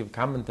explain, to give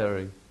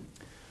commentary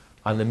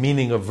on the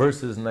meaning of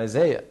verses in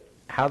Isaiah.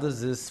 How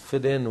does this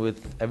fit in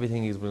with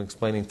everything he's been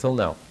explaining till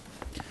now?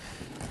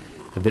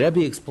 The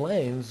Rebbe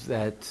explains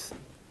that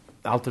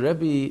Alter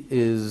Rebbe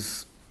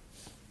is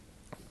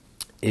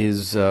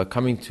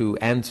coming to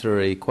answer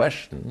a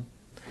question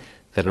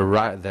that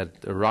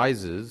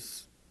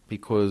arises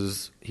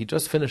because he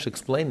just finished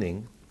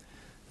explaining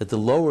that the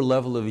lower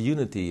level of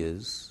unity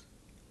is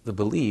the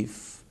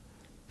belief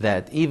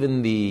that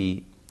even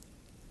the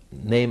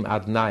name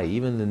Adonai,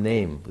 even the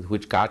name with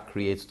which God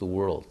creates the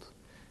world,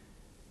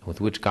 with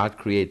which God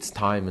creates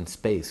time and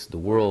space, the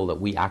world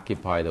that we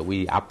occupy, that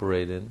we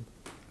operate in,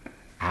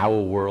 our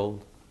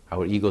world,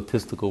 our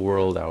egotistical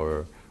world,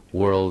 our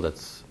world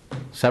that's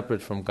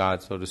separate from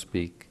God, so to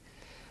speak.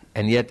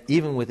 And yet,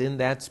 even within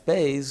that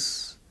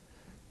space,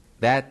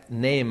 that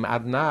name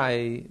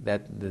Adonai,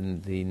 that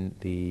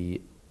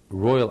the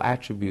royal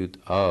attribute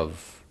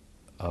of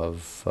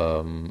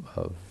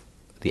the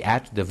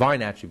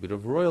divine attribute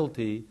of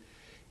royalty,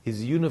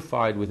 is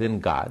unified within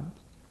God,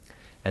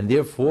 and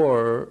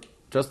therefore,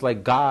 just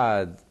like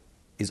God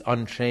is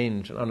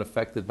unchanged and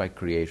unaffected by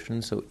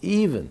creation, so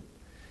even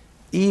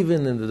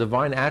in the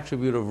divine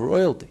attribute of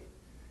royalty,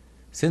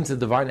 since the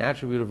divine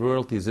attribute of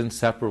royalty is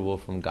inseparable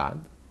from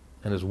God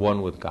and is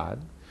one with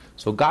God,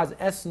 so God's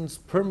essence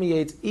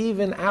permeates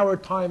even our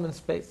time and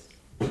space.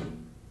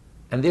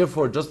 And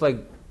therefore, just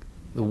like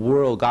the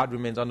world, God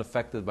remains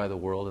unaffected by the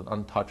world and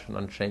untouched and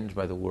unchanged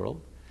by the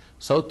world,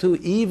 so too,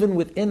 even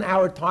within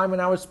our time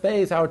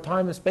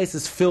and space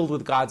is filled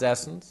with God's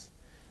essence,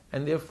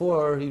 and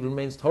therefore He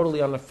remains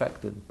totally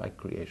unaffected by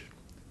creation.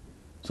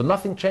 So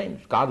nothing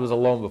changed. God was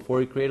alone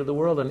before He created the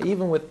world, and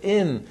even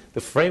within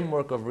the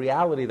framework of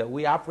reality that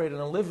we operate in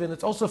and live in,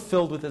 it's also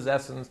filled with His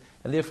essence,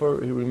 and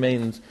therefore He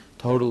remains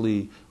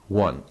totally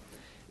one.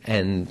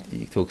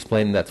 And to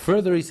explain that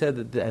further, he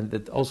said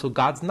that also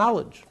God's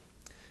knowledge.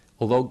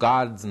 Although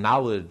God's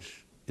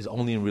knowledge is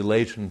only in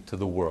relation to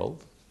the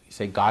world, you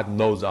say God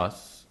knows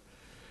us.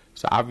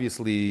 So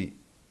obviously,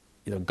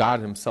 God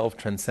Himself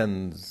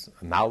transcends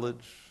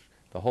knowledge.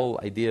 The whole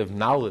idea of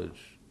knowledge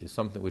is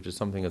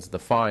something that's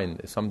defined,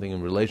 is something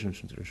in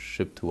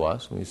relationship to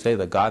us. When you say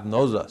that God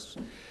knows us,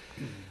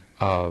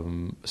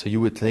 so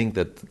you would think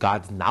that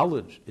God's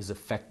knowledge is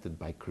affected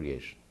by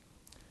creation.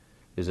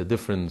 There's a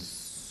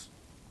difference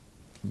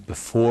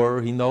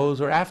before He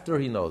knows or after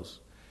He knows.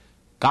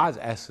 God's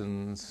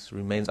essence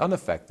remains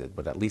unaffected,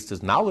 but at least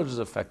His knowledge is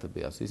affected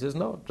by us. He says,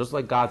 no, just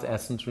like God's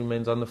essence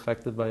remains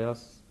unaffected by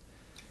us,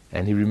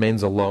 and He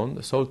remains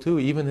alone, so too,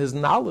 even His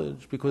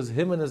knowledge, because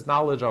Him and His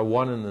knowledge are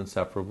one and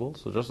inseparable,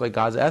 so just like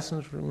God's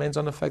essence remains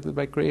unaffected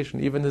by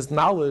creation, even His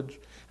knowledge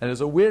and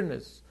His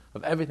awareness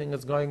of everything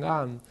that's going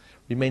on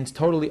remains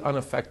totally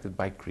unaffected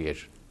by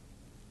creation.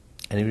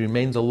 And He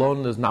remains alone,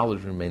 and His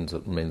knowledge remains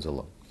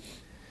alone.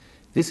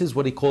 This is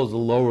what he calls the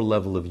lower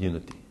level of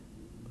unity,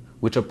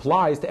 which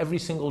applies to every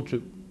single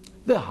Jew.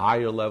 The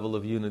higher level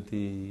of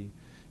unity,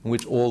 in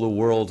which all the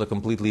worlds are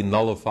completely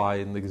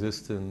nullified in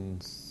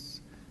existence,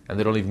 and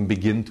they don't even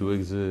begin to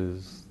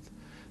exist,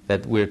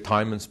 that where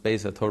time and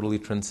space are totally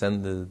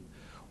transcended,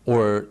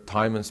 or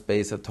time and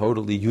space are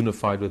totally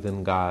unified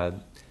within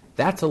God,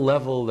 that's a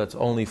level that's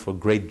only for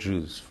great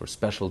Jews, for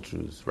special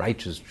Jews,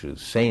 righteous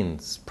Jews,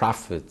 saints,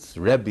 prophets,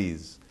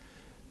 rebbes.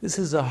 This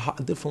is a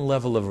different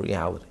level of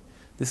reality.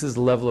 This is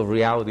the level of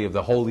reality of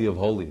the Holy of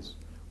Holies,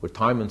 where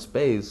time and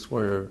space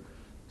were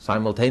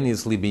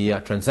simultaneously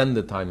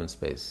transcended time and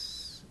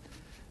space.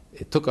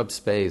 It took up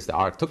space, the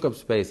ark took up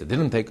space, it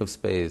didn't take up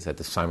space,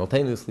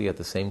 simultaneously at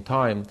the same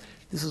time.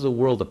 This is a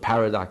world of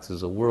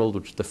paradoxes, a world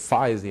which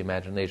defies the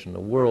imagination, a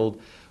world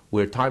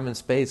where time and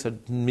space are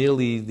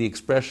merely the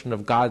expression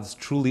of God's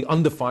truly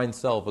undefined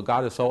self. But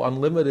God is so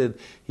unlimited,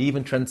 He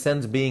even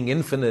transcends being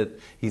infinite.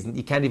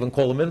 You can't even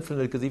call Him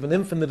infinite, because even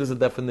infinite is a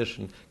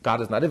definition.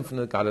 God is not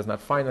infinite, God is not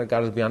finite,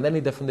 God is beyond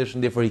any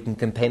definition, therefore He can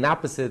contain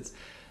opposites.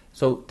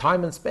 So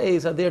time and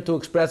space are there to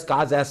express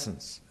God's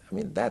essence. I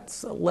mean,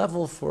 that's a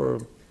level for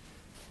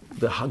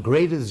the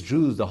greatest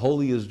Jews, the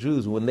holiest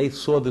Jews. When they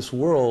saw this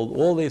world,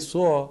 all they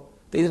saw,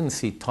 they didn't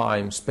see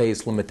time,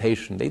 space,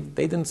 limitation. They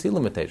didn't see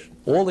limitation.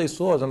 All they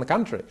saw is, on the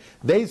contrary,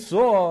 they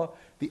saw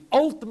the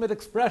ultimate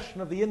expression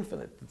of the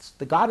infinite.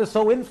 The God is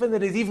so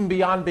infinite, He's even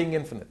beyond being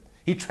infinite.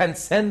 He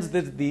transcends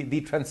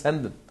the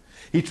transcendent.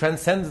 He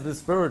transcends the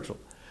spiritual.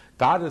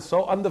 God is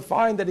so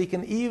undefined that He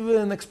can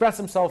even express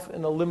Himself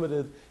in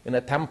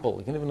a temple.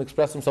 He can even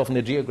express Himself in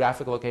a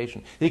geographic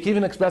location. He can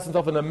even express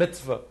Himself in a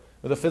mitzvah,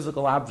 with a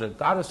physical object.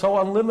 God is so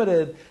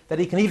unlimited that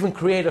He can even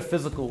create a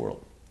physical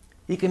world.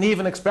 He can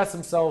even express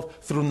Himself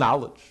through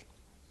knowledge.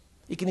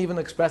 He can even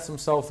express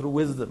Himself through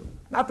wisdom.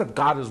 Not that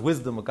God is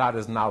wisdom or God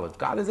is knowledge.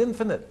 God is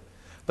infinite.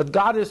 But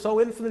God is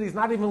so infinite, He's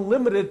not even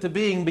limited to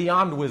being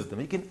beyond wisdom.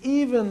 He can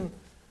even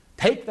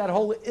take that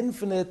whole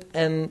infinite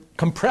and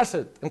compress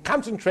it and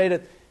concentrate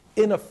it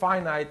in a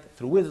finite,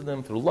 through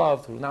wisdom, through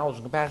love, through knowledge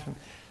and compassion.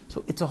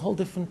 So it's a whole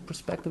different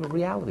perspective of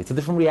reality. It's a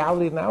different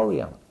reality than our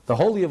reality. The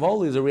Holy of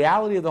Holies, the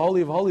reality of the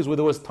Holy of Holies, where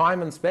there was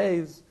time and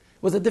space,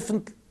 was a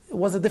different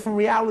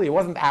reality. It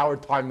wasn't our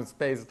time and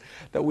space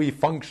that we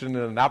functioned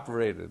in and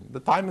operated. The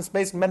time and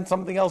space meant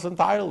something else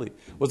entirely.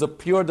 It was a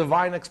pure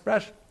divine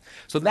expression.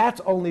 So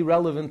that's only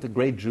relevant to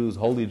great Jews,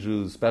 holy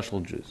Jews, special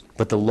Jews.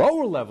 But the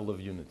lower level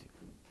of unity,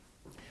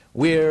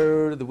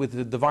 where with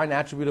the divine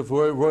attribute of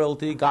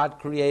royalty, God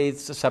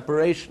creates a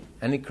separation,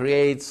 and He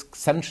creates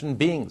sentient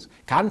beings,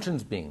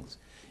 conscious beings,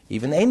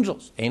 even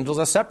angels. Angels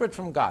are separate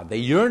from God. They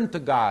yearn to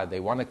God.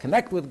 They want to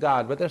connect with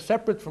God, but they're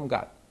separate from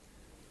God.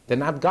 They're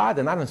not God.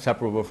 They're not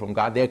inseparable from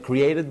God. They're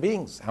created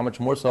beings. How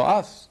much more so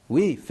us?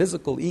 We,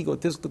 physical,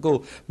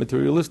 egotistical,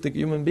 materialistic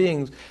human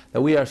beings,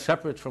 that we are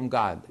separate from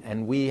God.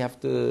 And we have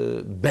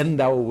to bend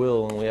our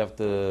will, and we have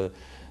to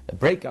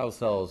break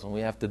ourselves, and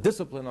we have to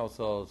discipline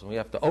ourselves, and we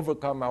have to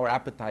overcome our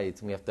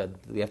appetites, and we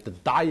have to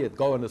diet,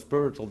 go on a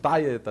spiritual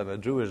diet, and a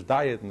Jewish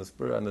diet,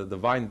 and a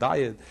divine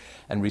diet,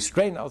 and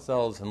restrain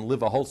ourselves and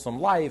live a wholesome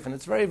life. And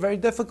it's very, very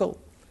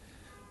difficult.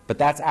 But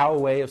that's our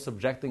way of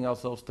subjecting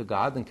ourselves to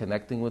God and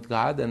connecting with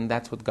God, and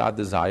that's what God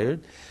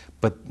desired.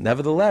 But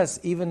nevertheless,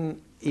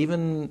 even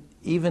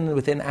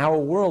within our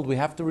world, we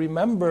have to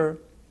remember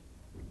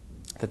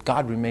that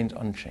God remains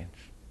unchanged,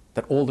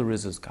 that all there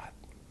is God,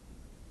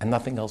 and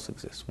nothing else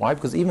exists. Why?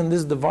 Because even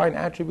this divine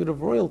attribute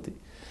of royalty,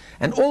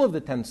 and all of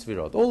the 10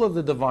 sfirot, all of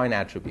the divine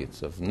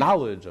attributes of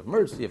knowledge, of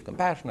mercy, of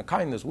compassion, of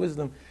kindness,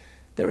 wisdom,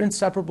 they're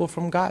inseparable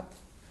from God.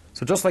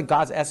 So just like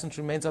God's essence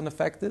remains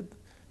unaffected,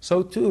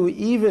 so too,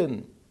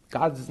 even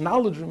God's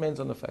knowledge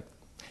remains unaffected.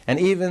 And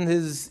even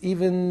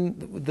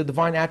the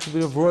divine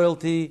attribute of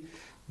royalty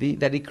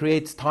that He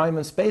creates time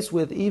and space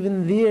with,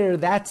 even there,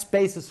 that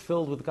space is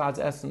filled with God's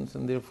essence,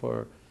 and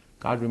therefore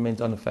God remains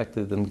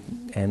unaffected,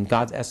 and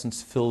God's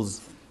essence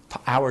fills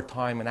our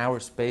time and our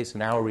space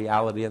and our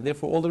reality, and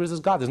therefore all there is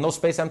God. There's no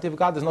space empty of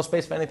God. There's no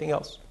space for anything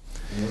else.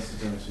 And what's the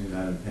difference between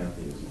that and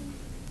pantheism?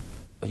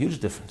 A huge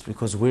difference,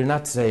 because we're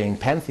not saying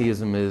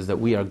pantheism is that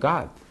we are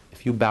God.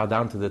 If you bow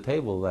down to the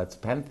table, that's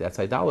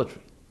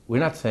idolatry. We're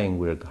not saying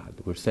we're God.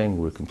 We're saying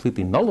we're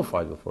completely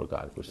nullified before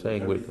God. We're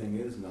saying everything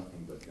is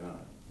nothing but God.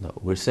 No,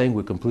 we're saying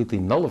we're completely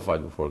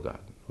nullified before God.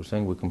 We're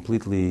saying we're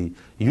completely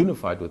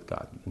unified with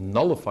God,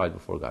 nullified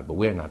before God, but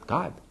we're not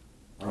God.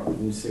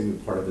 When you say we're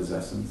part of His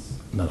essence?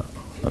 No.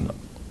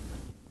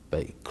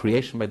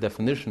 Creation by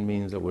definition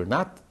means that we're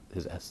not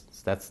His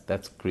essence.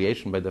 That's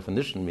creation by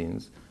definition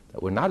means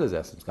that we're not His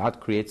essence.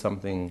 God creates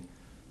something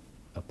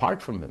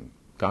apart from Him.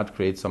 God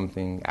creates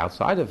something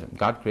outside of Him.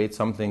 God creates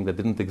something that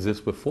didn't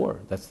exist before.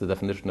 That's the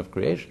definition of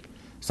creation.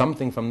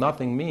 Something from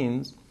nothing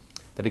means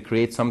that He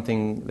creates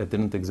something that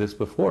didn't exist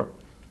before.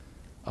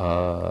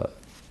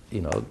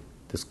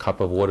 This cup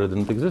of water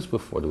didn't exist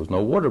before. There was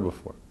no water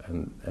before.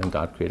 And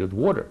God created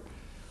water.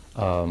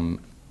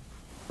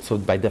 So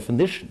by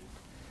definition.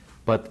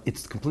 But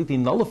it's completely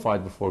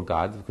nullified before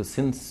God, because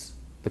since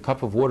the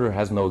cup of water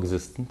has no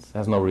existence,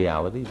 has no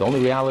reality, the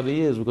only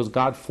reality is because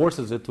God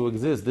forces it to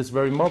exist this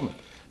very moment.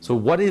 So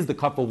what is the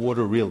cup of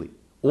water really?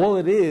 All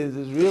it is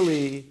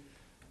really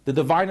the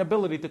divine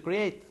ability to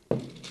create.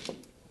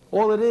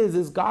 All it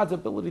is God's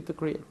ability to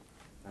create.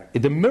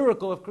 The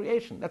miracle of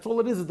creation. That's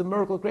all it is the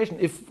miracle of creation.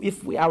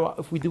 If we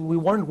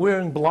weren't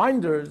wearing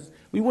blinders,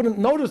 we wouldn't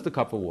notice the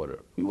cup of water.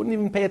 We wouldn't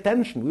even pay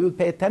attention. We would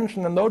pay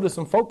attention and notice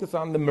and focus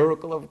on the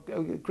miracle of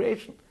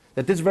creation.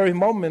 That this very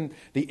moment,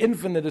 the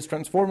infinite is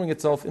transforming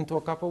itself into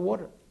a cup of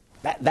water.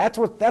 That's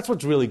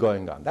what's really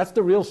going on. That's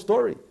the real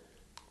story.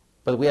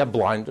 But we have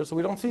blinders, so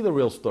we don't see the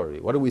real story.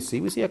 What do we see?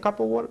 We see a cup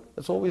of water.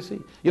 That's all we see.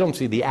 You don't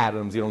see the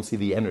atoms, you don't see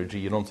the energy,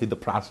 you don't see the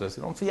process,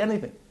 you don't see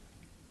anything.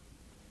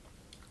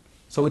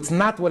 So it's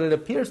not what it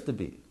appears to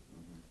be.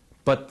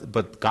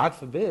 But God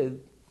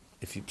forbid,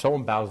 if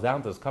someone bows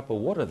down to this cup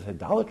of water, it's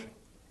idolatry.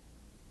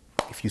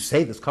 If you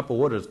say this cup of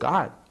water is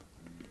God,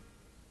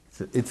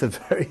 it's a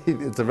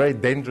very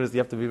dangerous, you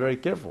have to be very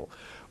careful.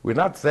 We're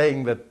not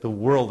saying that the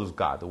world is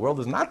God. The world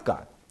is not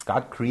God.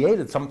 God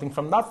created something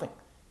from nothing.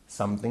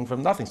 Something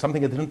from nothing,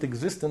 something that didn't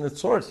exist in its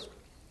source.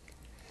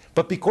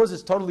 But because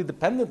it's totally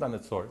dependent on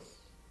its source,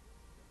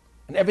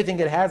 and everything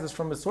it has is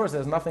from its source, it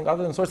has nothing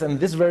other than source, and in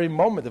this very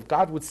moment, if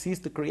God would cease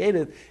to create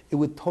it, it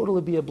would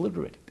totally be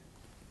obliterated.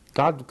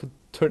 God could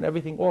turn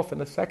everything off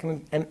in a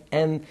second,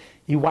 and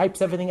He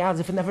wipes everything out as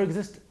if it never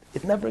existed.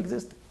 It never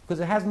existed, because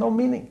it has no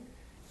meaning.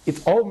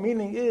 Its all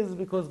meaning is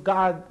because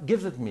God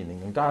gives it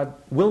meaning, and God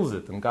wills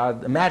it, and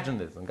God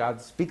imagined it, and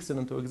God speaks it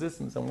into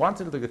existence and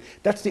wants it to exist.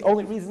 That's the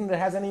only reason it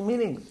has any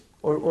meaning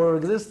or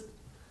exists.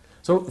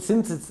 So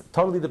since it's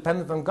totally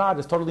dependent on God,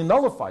 it's totally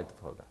nullified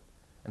before God,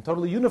 and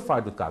totally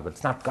unified with God, but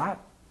it's not God.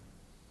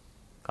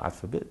 God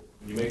forbid.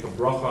 You make a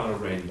bracha on a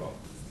rainbow.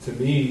 To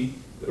me,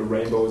 the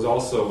rainbow is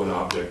also an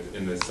object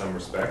in some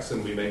respects,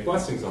 and we make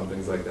blessings on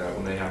things like that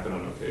when they happen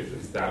on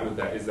occasions. Is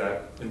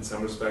that in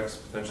some respects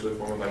potentially a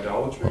form of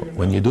idolatry?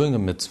 When you're doing a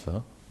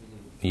mitzvah,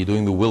 you're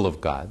doing the will of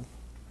God,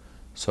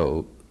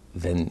 so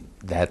then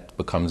that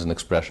becomes an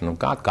expression of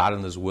God. God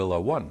and His will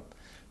are one.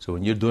 So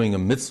when you're doing a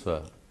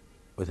mitzvah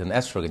with an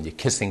esrog and you're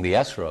kissing the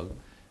esrog,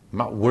 I'm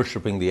not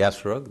worshipping the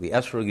esrog. The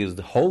esrog is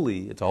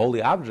holy, it's a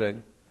holy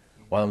object,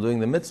 while I'm doing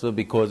the mitzvah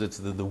because it's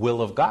the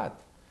will of God.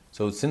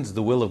 So since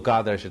the will of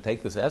God that I should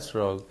take this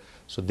esrog,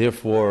 so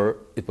therefore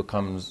it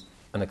becomes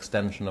an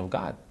extension of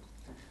God.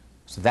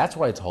 So that's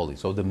why it's holy.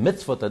 So the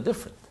mitzvot are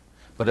different.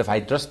 But if I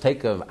just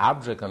take an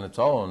object on its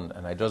own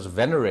and I just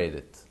venerate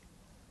it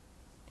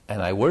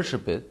and I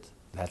worship it,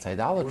 that's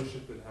idolatry.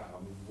 Worship it how?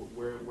 I mean,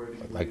 where do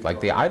you Like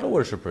the idol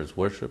worshippers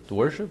worship.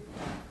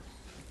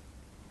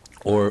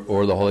 Or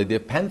the whole idea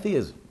of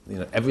pantheism.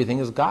 Everything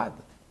is God.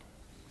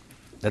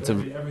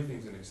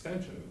 Everything's an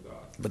extension of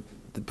God.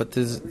 But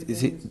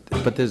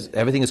there's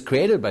everything is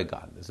created by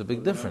God. There's a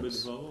big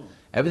difference.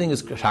 Everything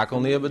is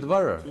shakol niyah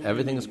b'dvarav.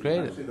 Everything is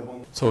created.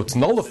 So it's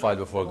nullified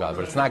before God,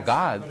 but it's not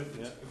God.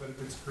 But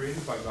if it's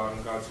created by God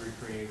and God's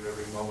recreating it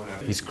every moment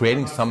after, He's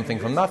creating something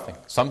from nothing.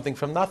 Something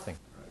from nothing.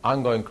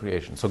 Ongoing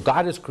creation. So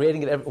God is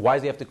creating it. Why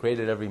does He have to create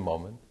it every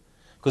moment?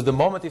 Because the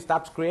moment He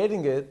stops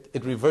creating it,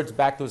 it reverts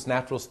back to its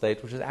natural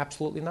state, which is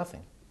absolutely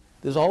nothing.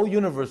 This whole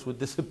universe would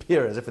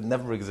disappear as if it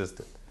never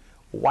existed.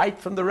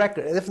 Wiped from the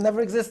record, as if it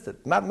never existed.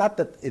 Not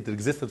that it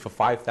existed for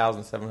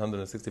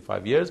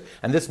 5,765 years,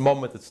 and this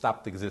moment it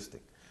stopped existing.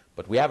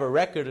 But we have a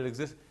record that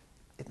exists.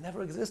 It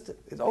never existed.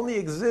 It only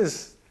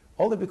exists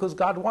only because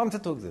God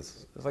wanted to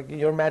exist. It's like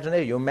your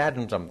imagination. You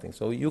imagine something.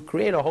 So you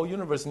create a whole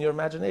universe in your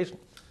imagination.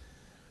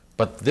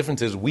 But the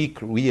difference is we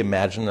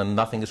imagine and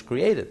nothing is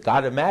created.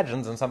 God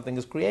imagines and something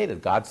is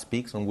created. God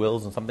speaks and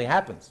wills and something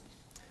happens.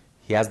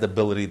 He has the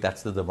ability,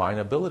 that's the divine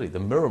ability, the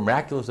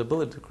miraculous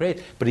ability to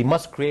create. But He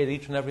must create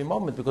each and every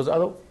moment because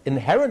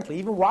inherently,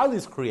 even while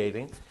He's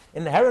creating,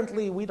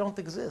 inherently we don't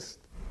exist.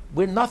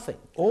 We're nothing.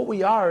 All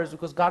we are is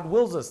because God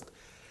wills us.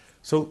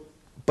 So,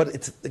 but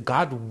it's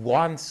God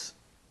wills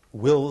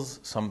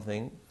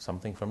something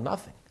from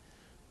nothing.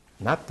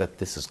 Not that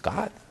this is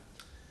God.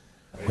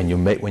 When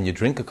you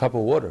drink a cup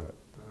of water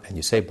and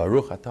you say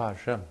Baruch Atah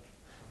Hashem,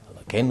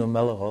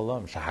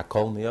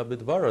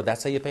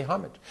 that's how you pay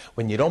homage.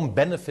 When you don't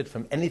benefit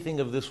from anything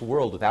of this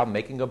world without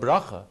making a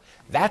bracha,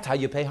 that's how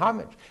you pay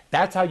homage.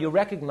 That's how you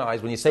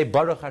recognize when you say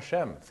Baruch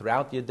Hashem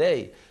throughout your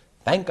day.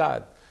 Thank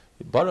God.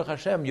 Baruch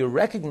Hashem, you're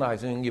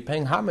recognizing, you're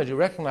paying homage, you're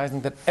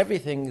recognizing that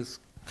everything is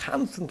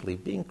constantly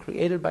being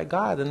created by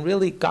God, and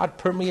really God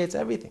permeates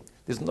everything.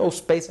 There's no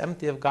space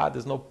empty of God.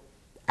 There's no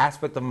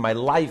aspect of my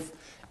life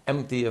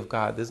empty of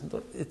God.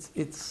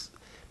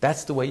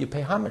 That's the way you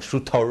pay homage, through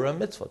Torah and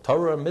mitzvah.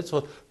 Torah and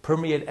mitzvah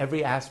permeate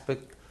every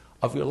aspect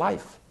of your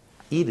life.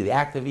 Eating, the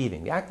act of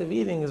eating. The act of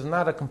eating is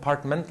not a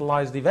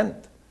compartmentalized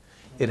event.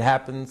 It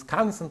happens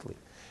constantly.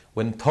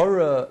 When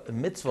Torah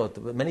and mitzvah,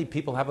 many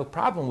people have a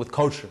problem with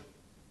kosher.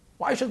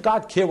 Why should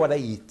God care what I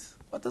eat?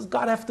 What does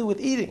God have to do with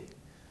eating?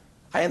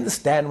 I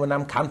understand when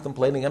I'm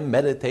contemplating and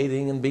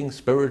meditating and being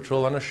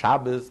spiritual on a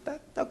Shabbos, that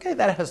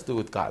has to do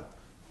with God.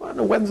 Well, on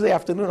a Wednesday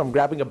afternoon, I'm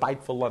grabbing a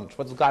bite for lunch.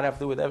 What does God have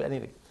to do with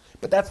anything?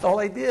 But that's the whole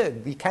idea.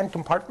 We can't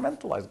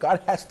compartmentalize.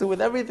 God has to do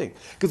with everything.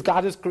 Because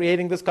God is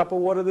creating this cup of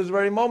water this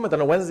very moment.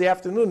 On a Wednesday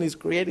afternoon, He's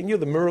creating you.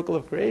 The miracle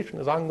of creation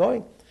is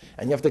ongoing.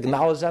 And you have to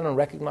acknowledge that and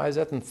recognize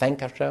that and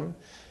thank Hashem.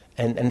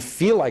 And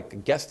feel like a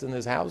guest in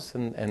His house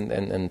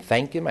and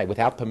thank Him.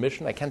 Without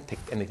permission, I can't take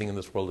anything in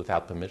this world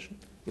without permission.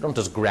 You don't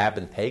just grab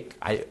and take.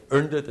 I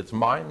earned it, it's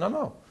mine.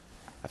 No.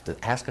 I have to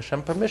ask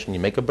Hashem permission.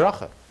 You make a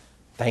bracha,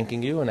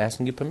 thanking you and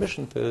asking you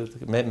permission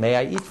may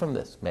I eat from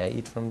this? May I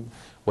eat from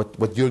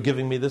what you're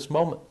giving me this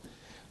moment?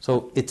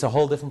 So it's a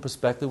whole different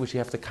perspective which you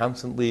have to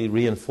constantly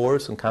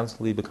reinforce and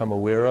constantly become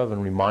aware of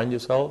and remind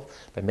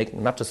yourself by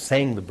making, not just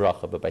saying the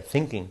bracha, but by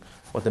thinking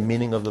what the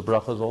meaning of the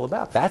bracha is all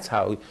about. That's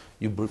how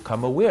you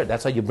become aware.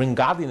 That's how you bring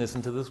godliness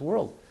into this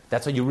world.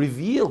 That's how you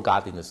reveal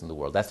godliness in the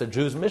world. That's the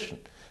Jew's mission,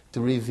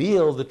 to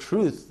reveal the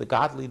truth, the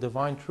godly,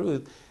 divine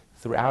truth,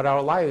 throughout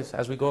our lives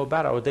as we go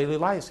about our daily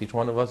lives. Each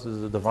one of us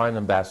is a divine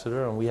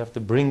ambassador, and we have to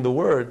bring the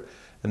word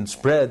and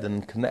spread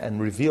and connect and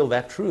reveal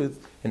that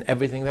truth in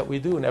everything that we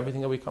do and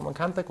everything that we come in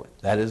contact with.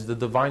 That is the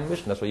divine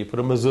mission. That's why you put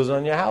a mezuzah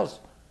on your house.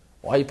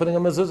 Why are you putting a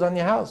mezuzah on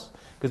your house?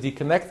 Because you're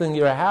connecting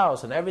your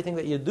house and everything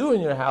that you do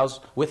in your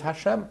house with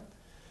Hashem.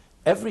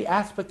 Every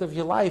aspect of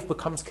your life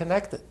becomes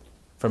connected.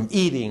 From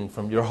eating,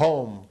 from your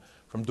home,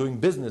 from doing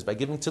business, by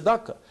giving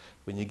tzedakah.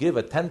 When you give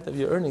 1/10 of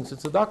your earnings to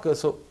tzedakah,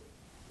 so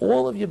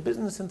all of your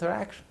business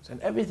interactions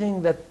and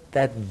everything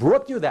that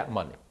brought you that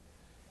money,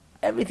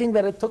 everything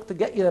that it took to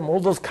get you them, all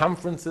those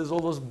conferences, all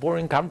those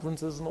boring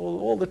conferences, and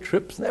all the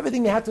trips, and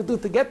everything you had to do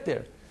to get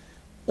there,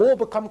 all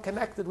become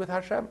connected with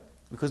Hashem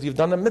because you've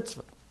done a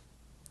mitzvah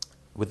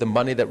with the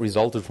money that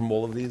resulted from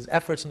all of these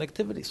efforts and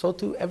activities. So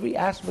too, every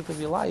aspect of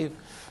your life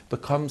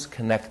becomes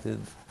connected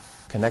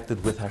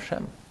with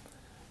Hashem,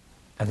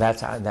 and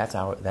that's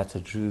a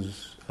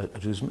Jew's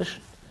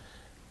mission.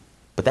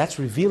 But that's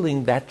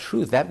revealing that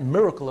truth, that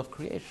miracle of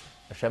creation.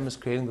 Hashem is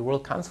creating the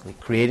world constantly,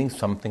 creating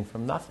something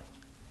from nothing.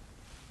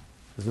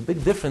 There's a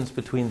big difference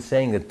between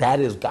saying that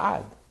is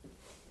God,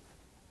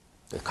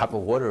 the cup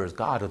of water is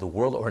God, or the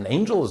world, or an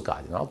angel is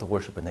God. You don't have to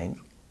worship an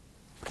angel.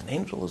 But an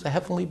angel is a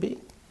heavenly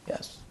being,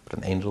 yes. But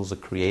an angel is a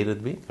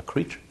created being, a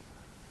creature.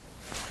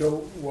 So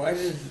why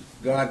does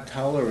God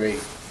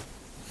tolerate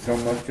so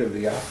much of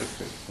the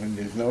opposite, when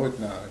there's no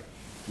acknowledgement.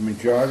 The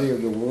majority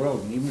of the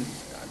world, and even,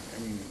 I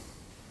mean,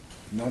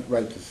 not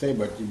right to say,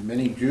 but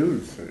many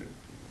Jews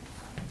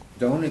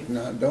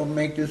don't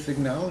make this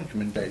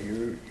acknowledgement that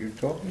you're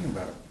talking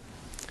about.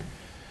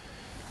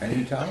 And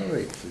he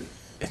tolerates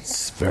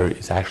this.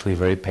 It's actually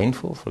very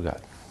painful for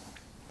God.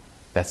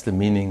 That's the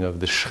meaning of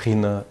the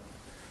Shekhinah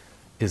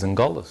is in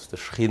Golus. The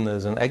Shekhinah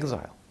is in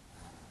exile.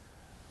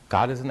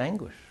 God is in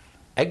anguish.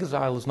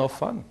 Exile is no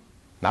fun.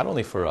 Not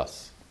only for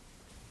us.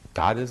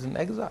 God is in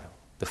exile.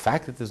 The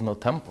fact that there's no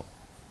temple.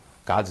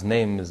 God's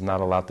name is not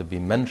allowed to be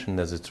mentioned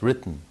as it's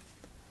written.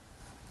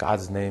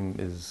 God's name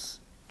is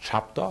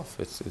chopped off.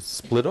 It's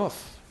split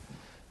off.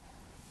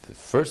 The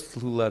first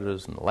 2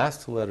 letters and the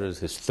last 2 letters,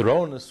 his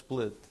throne is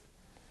split.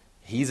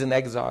 He's in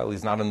exile.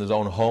 He's not in his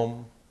own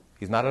home.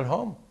 He's not at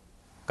home.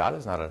 God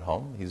is not at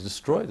home. He's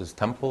destroyed. His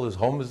temple, his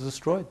home is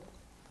destroyed.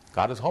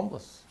 God is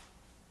homeless.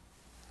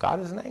 God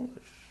is in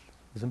anguish.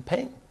 He's in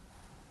pain.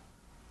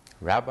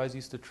 Rabbis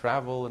used to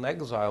travel in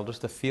exile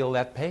just to feel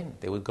that pain.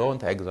 They would go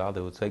into exile.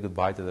 They would say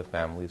goodbye to their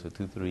families for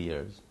 2-3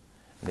 years.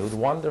 And they would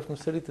wander from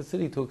city to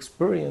city to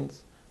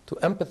experience, to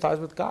empathize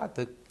with God,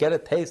 to get a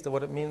taste of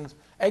what it means,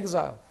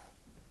 exile.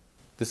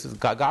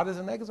 God is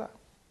in exile.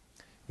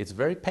 It's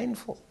very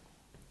painful.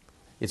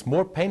 It's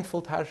more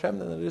painful to Hashem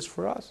than it is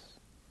for us.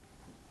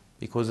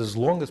 Because as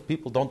long as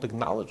people don't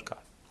acknowledge God,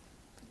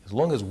 as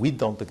long as we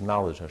don't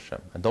acknowledge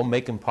Hashem and don't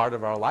make Him part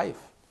of our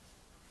life,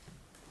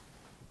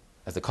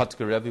 as the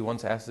Kotzker Rebbe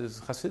once asked his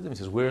Hasidim, he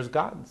says, where is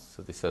God?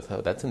 So they said,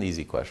 oh, that's an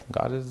easy question.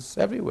 God is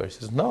everywhere. He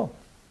says, no.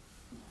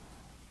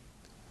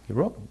 You're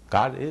wrong.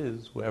 God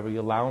is wherever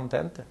you allow Him to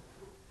enter.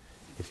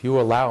 If you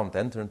allow Him to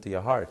enter into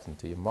your heart,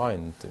 into your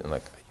mind, and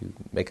like you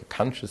make a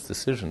conscious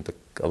decision to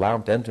allow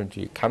Him to enter into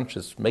your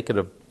conscious, make it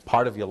a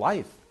part of your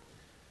life,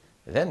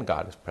 then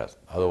God is present.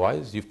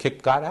 Otherwise, you've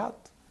kicked God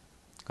out.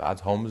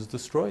 God's home is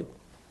destroyed.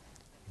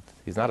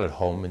 He's not at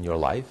home in your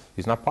life.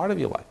 He's not part of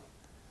your life.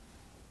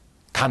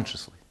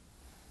 Consciously.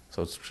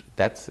 So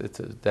that's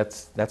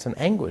an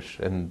anguish.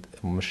 And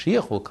when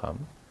Mashiach will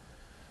come,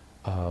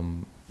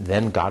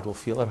 then God will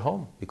feel at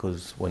home.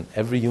 Because when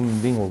every human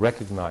being will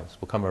recognize,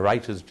 will become a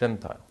righteous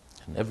Gentile,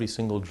 and every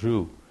single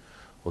Jew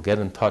will get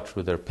in touch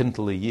with their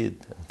Pintele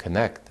Yid and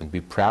connect and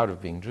be proud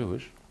of being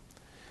Jewish,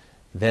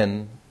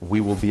 then we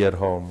will be at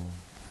home,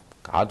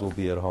 God will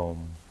be at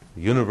home,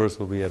 the universe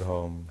will be at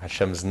home,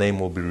 Hashem's name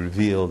will be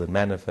revealed and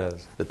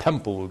manifest, the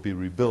temple will be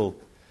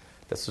rebuilt.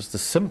 That's just a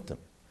symptom.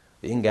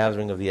 The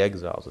ingathering of the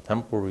exiles, the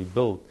temple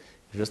rebuilt,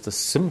 is just a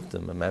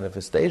symptom, a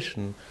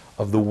manifestation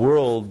of the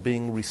world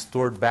being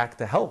restored back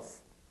to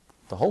health,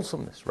 to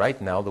wholesomeness.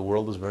 Right now the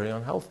world is very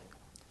unhealthy.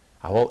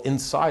 Our whole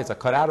insides are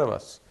cut out of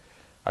us,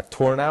 are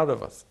torn out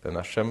of us. And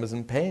Hashem is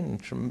in pain,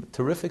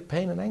 terrific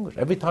pain and anguish.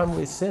 Every time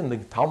we sin, the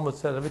Talmud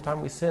says, every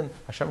time we sin,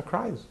 Hashem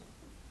cries.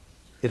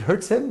 It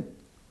hurts Him.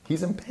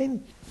 He's in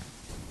pain.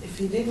 If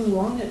He didn't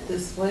want it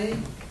this way,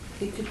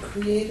 He could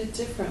create it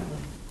differently.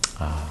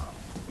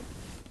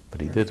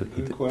 But he did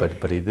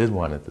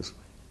want it this way.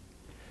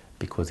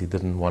 Because He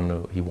didn't want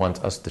to, He wants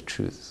us to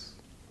choose.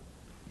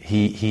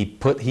 He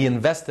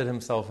invested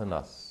Himself in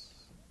us.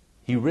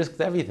 He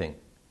risked everything.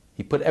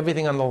 He put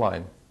everything on the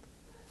line.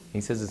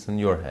 He says it's in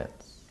your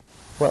hands.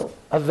 Well,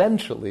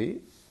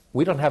 eventually,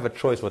 we don't have a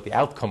choice what the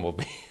outcome will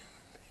be.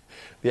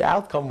 The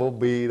outcome will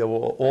be that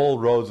all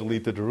roads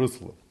lead to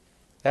Jerusalem.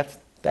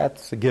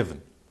 That's a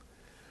given.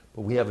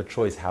 But we have a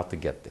choice how to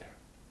get there.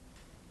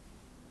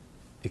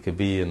 It could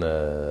be in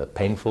a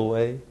painful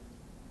way,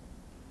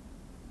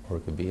 or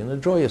it could be in a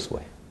joyous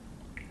way.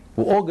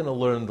 We're all going to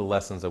learn the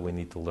lessons that we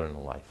need to learn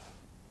in life.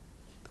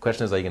 The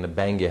question is, are you going to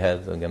bang your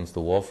head against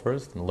the wall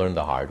first and learn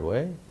the hard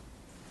way?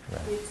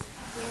 Right.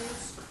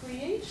 It's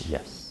creation.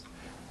 Yes.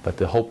 But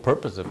the whole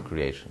purpose of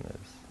creation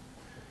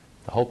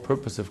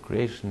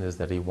is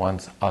that He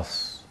wants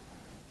us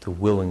to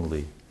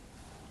willingly,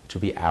 to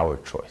be our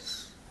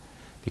choice.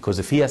 Because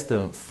if He has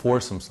to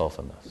force Himself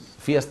on us,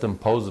 if He has to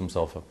impose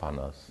Himself upon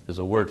us, there's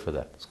a word for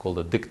that. It's called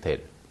a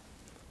dictator.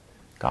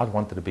 God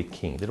wanted to be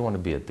king. He didn't want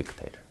to be a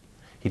dictator.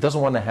 He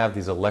doesn't want to have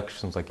these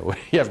elections like where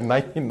you have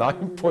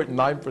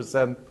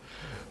 99.9%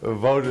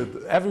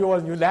 voted.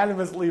 Everyone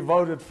unanimously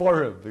voted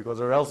for him, because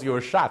or else you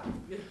were shot.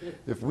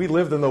 If we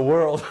lived in a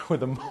world where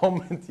the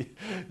moment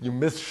you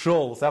missed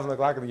shul, 7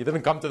 o'clock, and you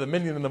didn't come to the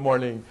minyan in the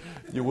morning,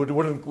 you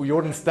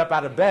wouldn't step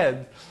out of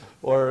bed.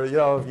 Or,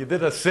 if you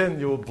did a sin,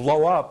 you would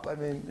blow up. I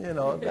mean,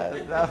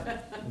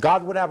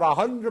 God would have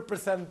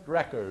 100%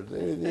 record.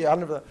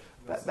 100%.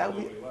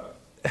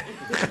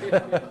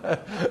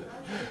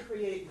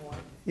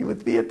 He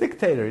would be a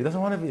dictator. He doesn't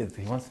want to be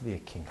he wants to be a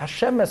king.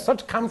 Hashem has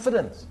such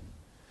confidence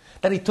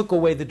that He took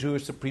away the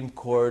Jewish Supreme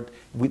Court.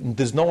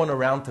 There's no one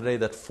around today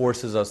that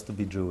forces us to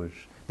be Jewish.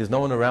 There's no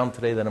one around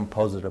today that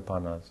imposes it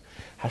upon us.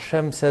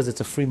 Hashem says it's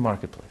a free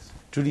marketplace.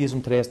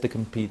 Judaism today has to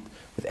compete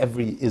with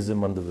every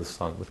ism under the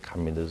sun, with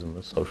communism,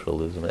 with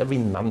socialism, every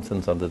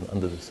nonsense under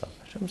the sun.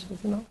 Hashem says,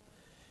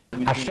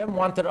 Hashem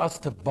wanted us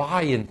to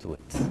buy into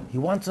it. He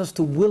wants us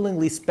to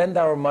willingly spend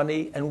our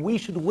money, and we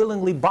should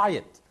willingly buy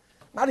it.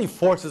 Not He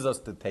forces us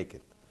to take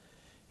it.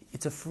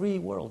 It's a free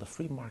world, a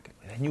free market.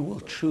 And you will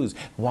choose.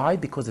 Why?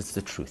 Because it's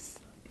the truth.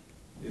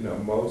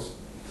 Most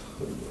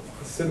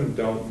Hasidim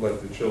don't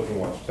let their children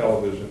watch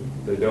television.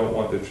 They don't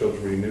want their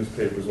children reading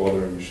newspapers while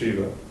they're in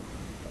yeshiva.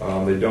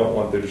 They don't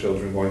want their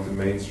children going to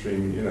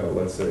mainstream,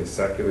 let's say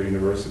secular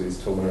universities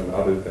to learn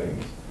other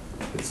things.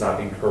 It's not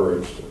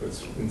encouraged.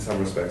 It's in some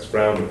respects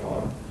frowned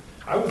upon.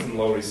 I was in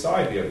Lower East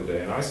Side the other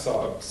day, and I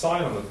saw a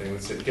sign on the thing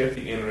that said, "Get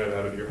the internet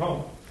out of your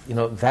home."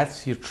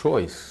 That's your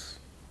choice.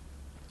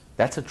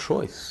 That's a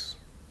choice.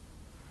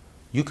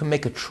 You can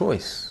make a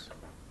choice.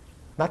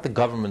 Not the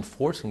government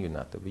forcing you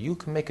not to, but you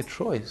can make a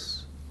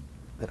choice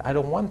that I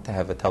don't want to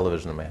have a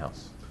television in my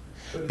house.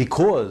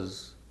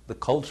 Because the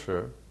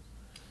culture,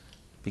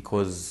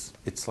 because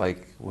it's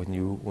like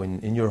when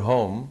in your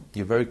home,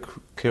 you're very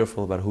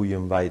careful about who you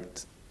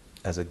invite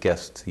as a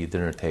guest to your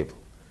dinner table.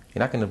 You're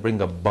not going to bring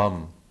a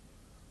bum,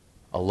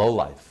 a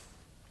lowlife,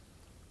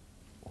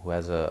 who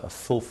has a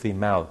filthy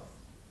mouth.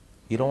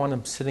 You don't want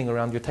him sitting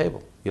around your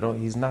table.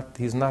 He's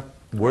not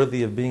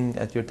worthy of being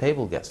at your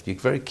table guest. You're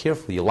very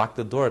careful. You lock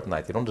the door at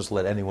night. You don't just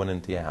let anyone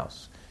into your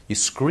house. You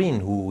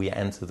screen who we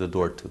answer the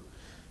door to.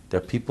 There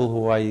are people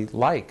who I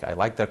like. I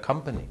like their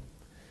company.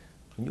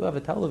 When you have a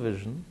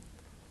television,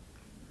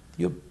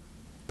 you're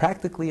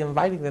practically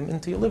inviting them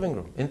into your living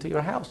room, into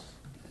your house.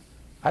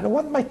 I don't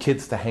want my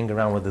kids to hang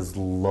around with this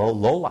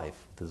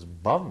lowlife, this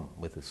bum,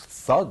 with this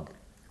thug.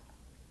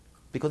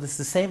 Because it's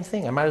the same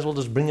thing. I might as well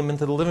just bring him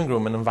into the living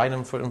room and invite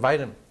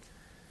him.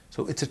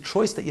 So it's a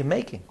choice that you're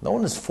making. No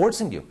one is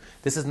forcing you.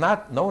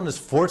 No one is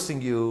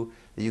forcing you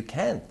that you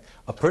can't.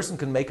 A person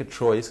can make a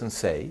choice and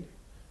say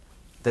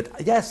that,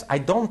 yes, I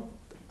don't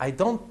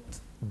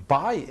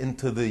buy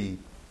into the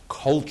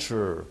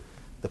culture,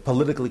 the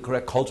politically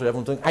correct culture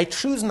everyone's doing. I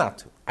choose not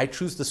to. I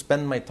choose to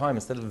spend my time,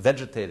 instead of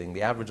vegetating,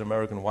 the average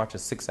American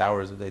watches 6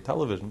 hours a day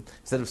television,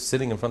 instead of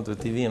sitting in front of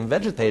the TV and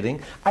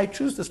vegetating, I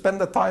choose to spend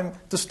the time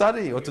to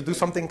study or to do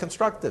something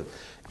constructive.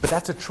 But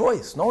that's a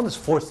choice. No one is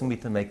forcing me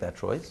to make that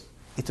choice.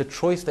 It's a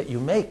choice that you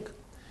make.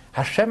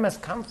 Hashem has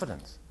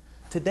confidence.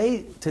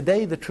 Today,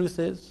 the truth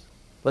is,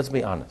 let's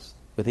be honest,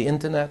 with the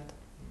internet,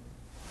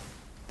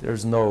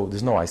 there's no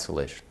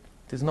isolation.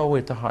 There's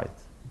nowhere to hide.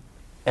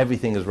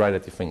 Everything is right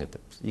at your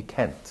fingertips. You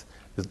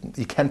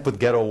can't put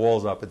ghetto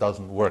walls up. It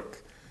doesn't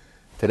work.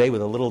 Today,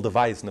 with a little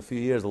device, in a few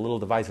years, a little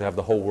device will have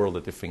the whole world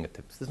at your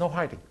fingertips. There's no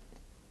hiding.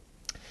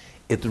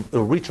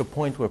 It'll reach a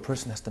point where a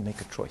person has to make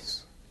a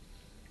choice.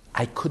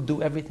 I could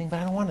do everything, but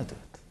I don't want to do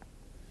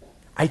it.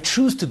 I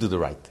choose to do the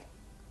right thing.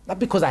 Not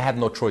because I had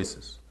no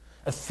choices.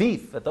 A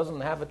thief that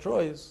doesn't have a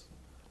choice,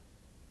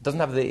 doesn't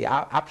have the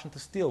option to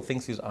steal,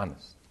 thinks he's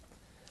honest.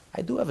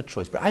 I do have a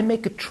choice, but I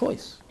make a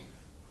choice.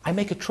 I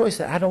make a choice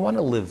that I don't want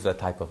to live that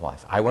type of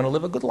life. I want to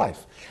live a good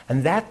life.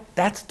 And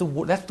that's the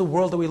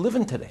world that we live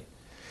in today.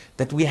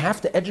 That we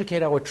have to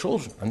educate our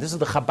children. And this is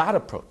the Chabad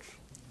approach.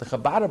 The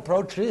Chabad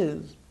approach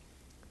is,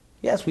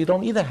 yes, we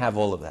don't either have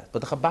all of that.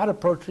 But the Chabad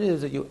approach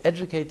is that you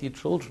educate your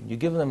children. You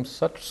give them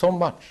so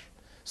much,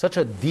 such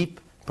a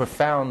deep,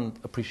 profound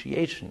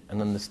appreciation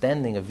and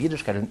understanding of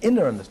Yiddishkeit, an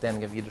inner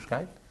understanding of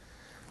Yiddishkeit,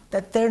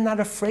 that they're not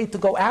afraid to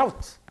go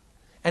out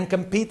and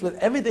compete with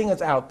everything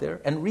that's out there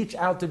and reach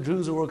out to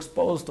Jews who are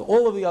exposed to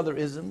all of the other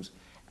isms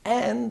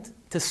and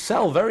to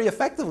sell very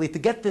effectively, to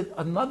get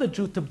another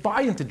Jew to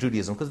buy into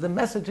Judaism. Because the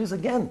message is,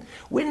 again,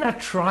 we're not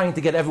trying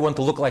to get everyone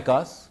to look like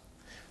us.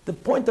 The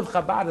point of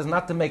Chabad is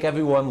not to make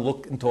everyone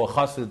look into a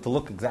chassid to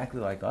look exactly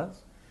like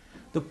us.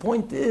 The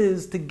point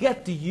is to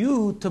get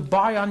you to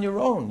buy on your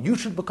own. You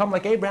should become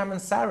like Abraham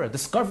and Sarah.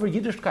 Discover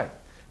Yiddishkeit.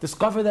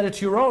 Discover that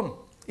it's your own.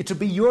 It should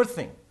be your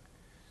thing.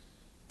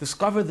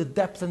 Discover the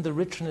depth and the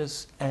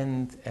richness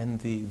and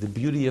the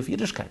beauty of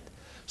Yiddishkeit.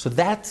 So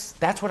that's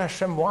what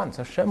Hashem wants.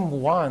 Hashem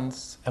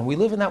wants, and we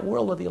live in that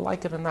world whether you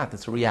like it or not.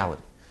 It's a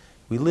reality.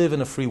 We live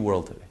in a free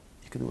world today.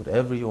 You can do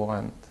whatever you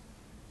want.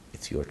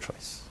 It's your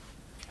choice.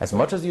 As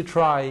much as you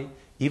try,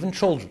 even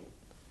children,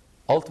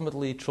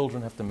 ultimately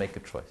children have to make a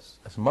choice.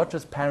 As much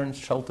as parents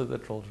shelter their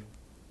children,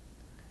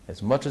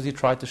 as much as you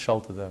try to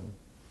shelter them,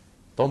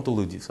 don't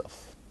delude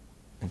yourself.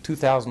 In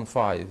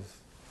 2005,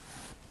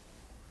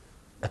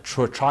 a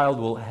child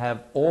will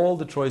have all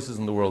the choices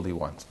in the world he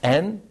wants.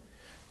 And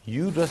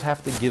you just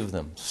have to give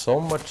them so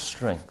much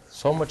strength,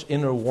 so much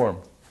inner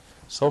warmth,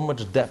 so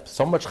much depth,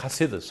 so much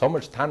chassidus, so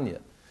much tanya,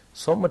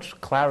 so much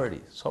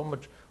clarity, so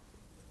much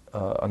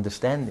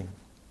understanding,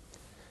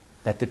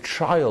 that the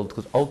child,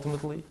 because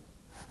ultimately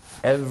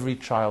every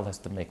child has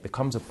to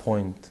becomes a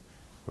point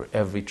where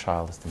every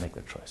child has to make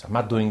their choice. I'm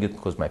not doing it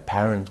because my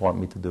parents want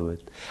me to do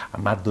it.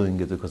 I'm not doing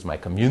it because my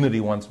community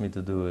wants me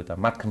to do it.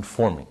 I'm not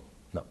conforming.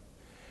 No.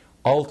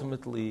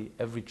 Ultimately,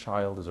 every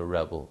child is a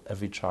rebel.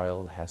 Every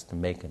child has to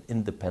make an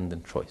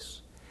independent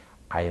choice.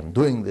 I am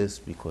doing this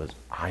because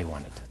I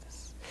want to do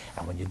this.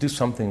 And when you do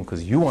something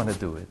because you want to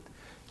do it,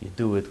 you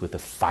do it with a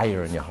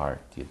fire in your heart.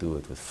 You do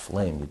it with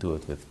flame. You do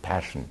it with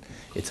passion.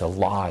 It's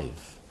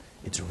alive.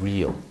 It's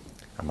real.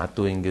 I'm not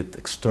doing it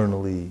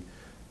externally.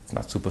 It's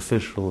not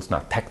superficial. It's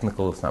not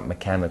technical. It's not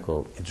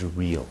mechanical. It's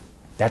real.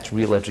 That's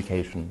real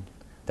education.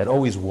 That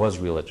always was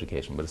real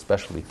education, but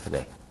especially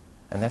today.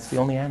 And that's the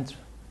only answer.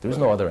 There is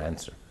no other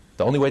answer.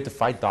 The only way to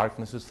fight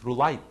darkness is through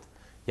light.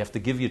 You have to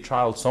give your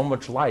child so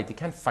much light. You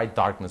can't fight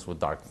darkness with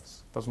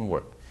darkness. It doesn't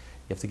work.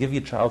 You have to give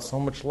your child so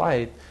much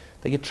light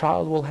that your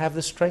child will have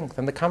the strength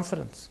and the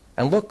confidence.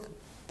 And look,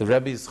 the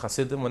Rebbe's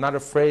Hasidim were not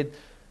afraid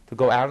to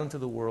go out into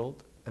the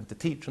world and to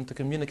teach and to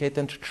communicate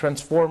and to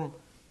transform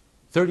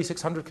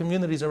 3,600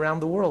 communities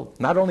around the world.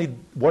 Not only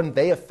weren't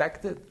they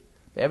affected,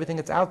 everything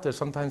that's out there,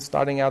 sometimes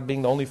starting out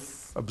being the only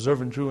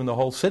observant Jew in the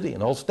whole city, in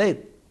the whole state.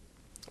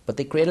 But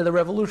they created a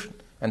revolution.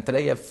 And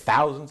today you have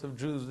thousands of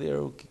Jews there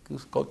who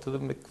go to the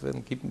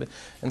mikveh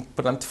and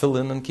put on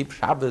tefillin and keep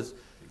Shabbos,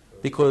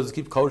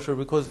 keep kosher,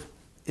 because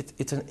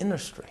it's an inner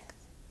strength.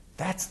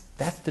 That's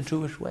the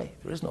Jewish way.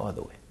 There is no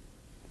other way.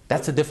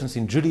 That's the difference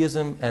in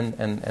Judaism and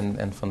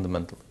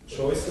fundamentalism. The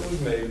choice that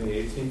was made in the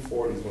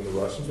 1840s when the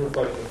Russians were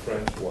fighting the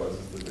French was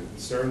that the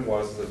concern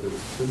was that there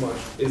was too much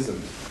ism.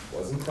 It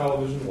wasn't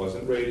television,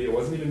 wasn't radio, it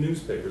wasn't even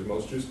newspapers.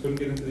 Most Jews couldn't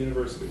get into the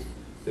universities.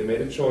 They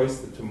made a choice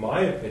that, to my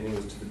opinion,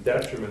 was to the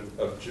detriment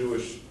of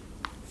Jewish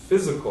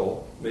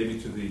physical, maybe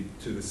to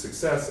the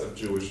success of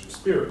Jewish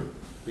spirit.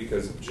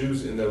 Because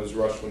Jews in those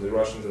when the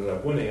Russians ended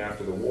up winning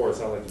after the war, it's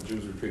not like the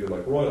Jews were treated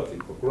like royalty.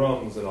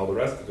 Pogroms and all the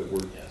rest of it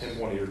were 10,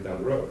 20 years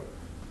down the road.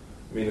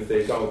 I mean, if they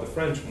had gone with the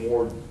French,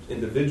 more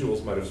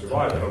individuals might have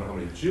survived. I don't know how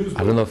many Jews.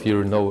 I don't know if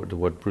you know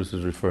what Bruce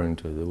is referring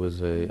to. There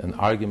was an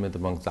argument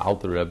amongst the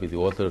Alter Rebbe, the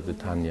author of the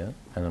Tanya,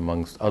 and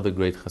amongst other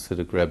great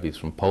Hasidic Rebbes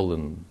from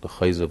Poland, the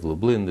Chayz of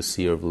Lublin, the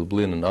Seer of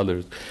Lublin, and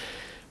others,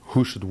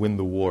 who should win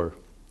the war,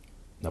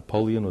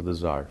 Napoleon or the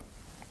Tsar.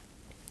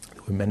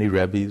 There were many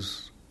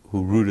Rebbes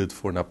who rooted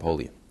for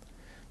Napoleon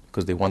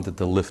because they wanted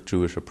to lift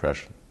Jewish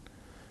oppression.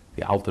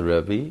 The Alter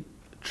Rebbe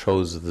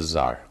chose the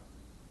Tsar.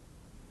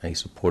 And he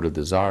supported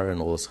the Tsar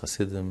and all his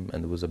Hasidim,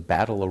 and there was a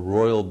battle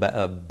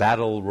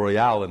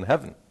royale in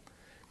heaven.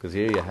 Because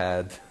here you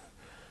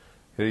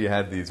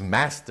had these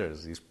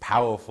masters, these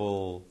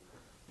powerful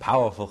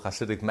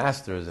Hasidic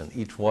masters, and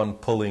each one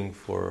pulling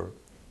for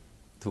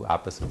two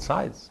opposite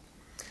sides.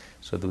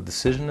 So the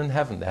decision in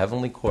heaven, the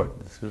heavenly court,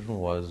 the decision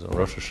was on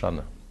Rosh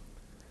Hashanah,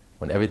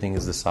 when everything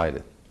is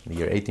decided. In the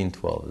year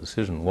 1812, the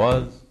decision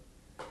was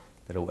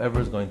that whoever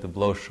is going to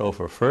blow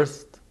shofar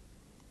first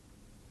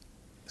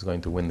is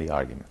going to win the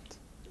argument.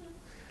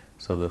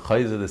 So the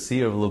Chayz, the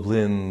Seer of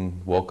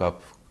Lublin, woke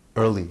up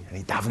early and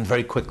he davened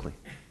very quickly.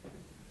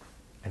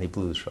 And he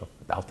blew the shofar.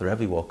 The Alter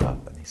Rebbe woke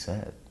up and he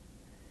said,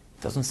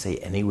 it doesn't say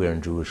anywhere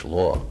in Jewish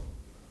law.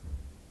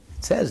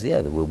 It says,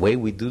 the way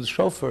we do the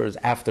shofar is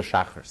after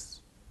Shachars.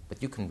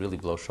 But you can really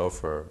blow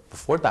shofar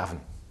before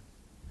davening.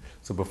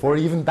 So before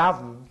he even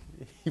davened,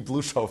 he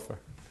blew shofar.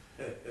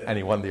 And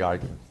he won the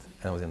argument.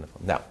 And it was in the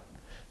phone. Now,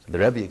 so the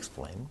Rebbe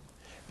explained,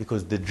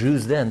 because the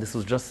Jews then, this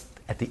was just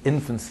at the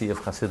infancy of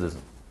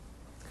Hasidism.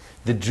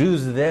 The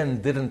Jews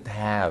then didn't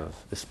have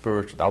the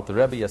spiritual. The Alter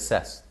Rebbe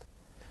assessed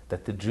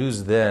that the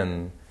Jews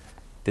then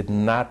did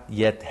not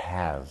yet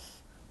have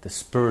the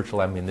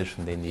spiritual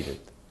ammunition they needed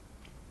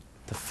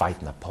to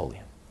fight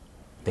Napoleon.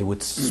 They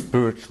would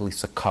spiritually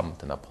succumb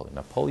to Napoleon.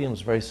 Napoleon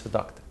was very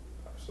seductive.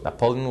 Absolutely.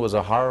 Napoleon was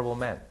a horrible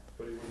man.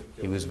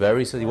 He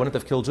wouldn't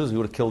have killed Jews, he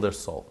would have killed their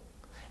soul.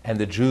 And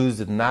the Jews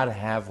did not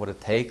have what it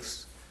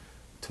takes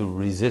to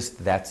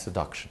resist that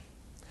seduction.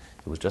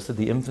 It was just at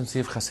the infancy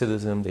of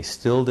Hasidism. They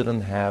still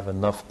didn't have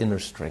enough inner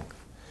strength.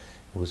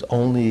 It was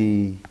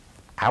only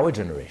our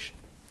generation.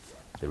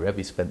 The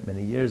Rebbe spent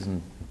many years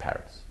in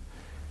Paris.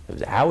 It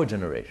was our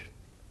generation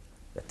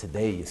that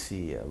today you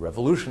see a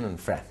revolution in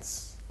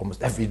France.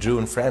 Almost every Jew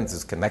in France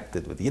is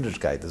connected with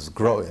Yiddishkeit. It's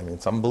growing. I mean,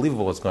 it's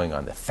unbelievable what's going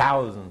on. There are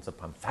thousands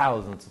upon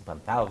thousands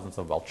upon thousands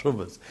of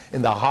Balchuvas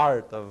in the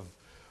heart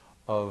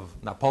of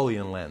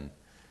Napoleon land,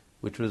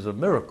 which was a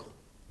miracle.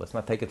 Let's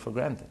not take it for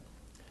granted.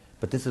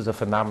 But this is a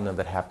phenomenon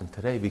that happened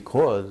today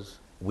because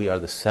we are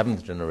the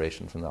 7th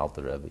generation from the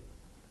Alter Rebbe.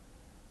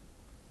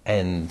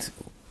 And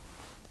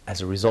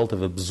as a result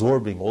of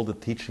absorbing all the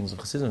teachings of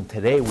Hasidism,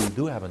 today we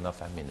do have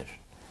enough ammunition.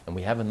 And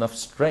we have enough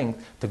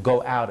strength to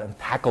go out and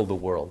tackle the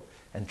world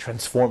and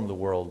transform the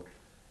world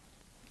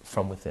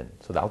from within.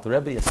 So the Alter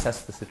Rebbe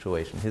assessed the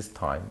situation, his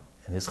time,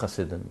 and his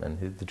Hasidim,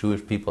 and the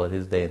Jewish people at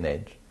his day and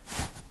age.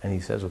 And he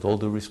says, with all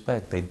due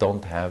respect, they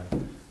don't have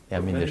the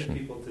ammunition.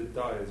 Many people did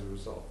die as a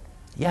result.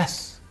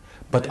 Yes.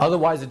 But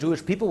otherwise the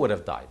Jewish people would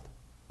have died.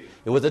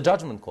 It was a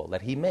judgment call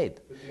that he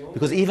made.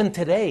 Because even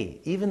today,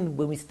 even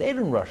when we stayed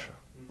in Russia,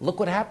 look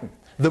what happened.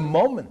 The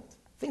moment,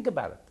 think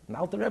about it, in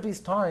Alter Rebbe's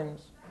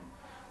times,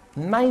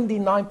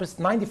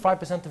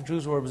 95% of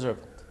Jews were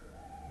observant.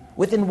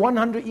 Within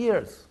 100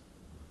 years,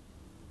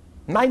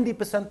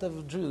 90%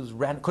 of Jews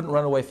couldn't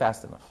run away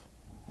fast enough.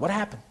 What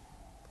happened?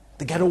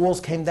 The ghetto walls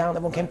came down,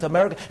 everyone came to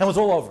America, and it was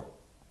all over.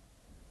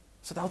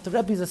 So the Alter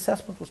Rebbe's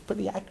assessment was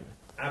pretty accurate.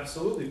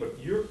 Absolutely,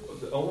 but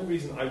the only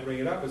reason I bring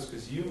it up is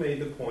because you made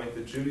the point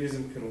that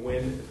Judaism can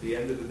win at the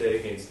end of the day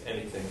against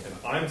anything. And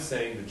I'm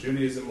saying that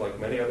Judaism, like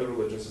many other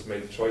religions, has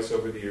made the choice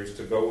over the years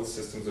to go with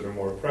systems that are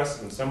more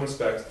oppressive in some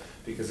respects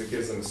because it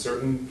gives them a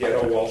certain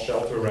ghetto wall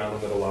shelter around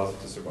them that allows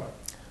it to survive.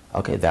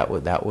 Okay, that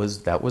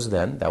was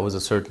then. That was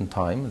a certain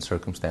time and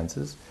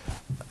circumstances,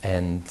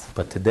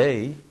 but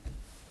today,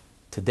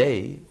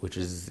 which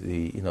is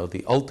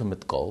the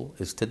ultimate goal,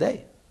 is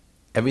today.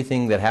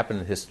 Everything that happened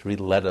in history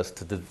led us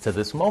to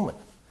this moment.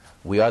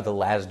 We are the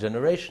last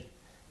generation.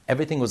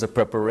 Everything was a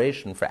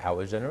preparation for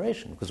our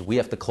generation because we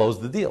have to close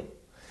the deal.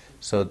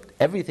 So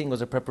everything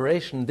was a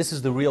preparation. This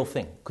is the real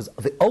thing, because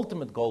the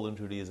ultimate goal in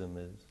Judaism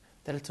is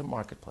that it's a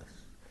marketplace,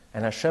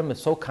 and Hashem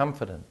is so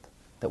confident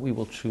that we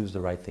will choose the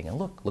right thing. And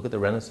look at the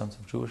renaissance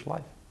of Jewish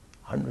life.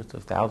 Hundreds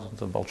of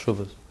thousands of Baal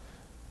Teshuvos.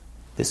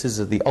 This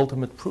is the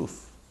ultimate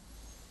proof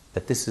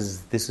that this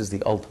is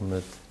the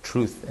ultimate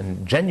truth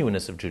and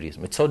genuineness of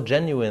Judaism. It's so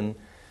genuine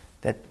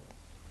that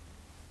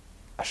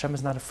Hashem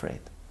is not afraid.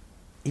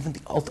 Even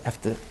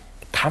after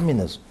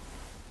communism,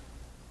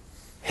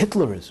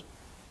 Hitlerism,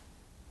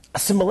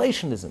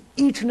 assimilationism,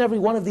 each and every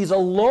one of these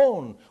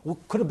alone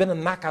could have been a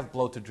knockout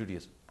blow to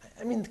Judaism.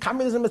 I mean,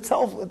 communism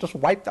itself just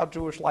wiped out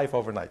Jewish life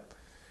overnight.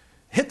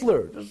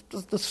 Hitler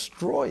just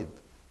destroyed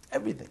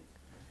everything.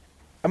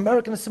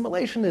 American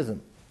assimilationism.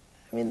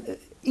 I mean,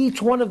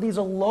 each one of these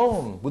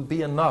alone would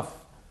be enough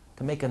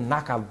to make a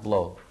knockout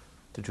blow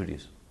to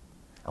Judaism.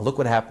 And look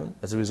what happened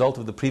as a result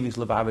of the previous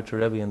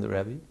Lubavitcher Rebbe and the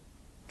Rebbe.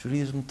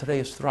 Judaism today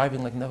is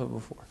thriving like never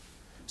before.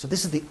 So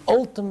this is the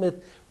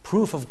ultimate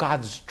proof of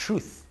God's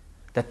truth.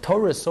 That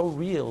Torah is so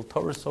real,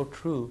 Torah is so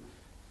true,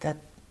 that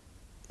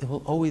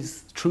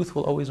truth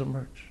will always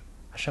emerge.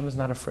 Hashem is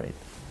not afraid.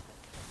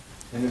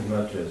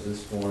 Inasmuch as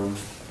this form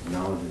of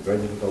knowledge is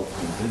very difficult to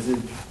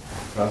envisage,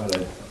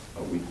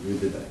 we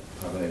read it.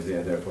 Prophet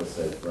Isaiah therefore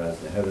said, "For as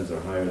the heavens are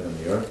higher than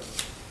the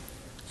earth,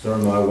 so are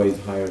my ways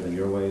higher than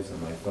your ways,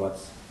 and my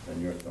thoughts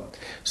than your thoughts."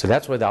 So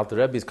that's why the Alter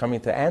Rebbe is coming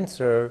to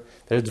answer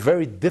that it's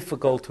very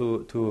difficult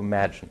to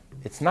imagine.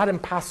 It's not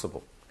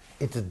impossible.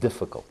 It's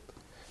difficult.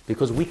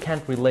 Because we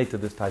can't relate to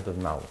this type of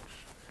knowledge.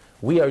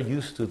 We are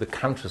used to the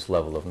conscious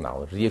level of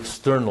knowledge, the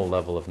external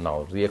level of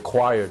knowledge, the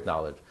acquired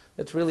knowledge.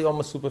 That's really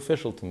almost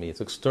superficial to me.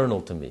 It's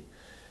external to me.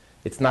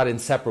 It's not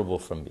inseparable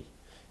from me.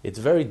 It's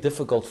very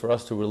difficult for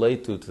us to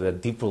relate to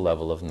that deeper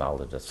level of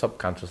knowledge, that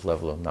subconscious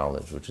level of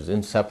knowledge, which is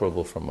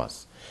inseparable from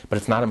us. But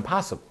it's not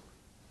impossible.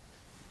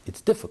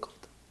 It's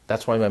difficult.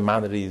 That's why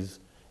Maimonides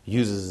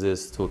uses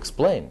this to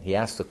explain. He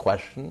asks a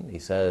question, he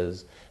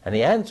says, and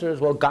he answers,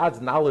 well, God's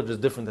knowledge is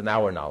different than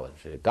our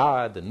knowledge.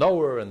 God, the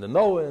knower, and the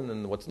known,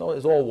 and what's known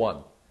is all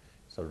one.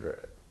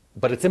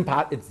 But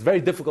it's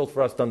very difficult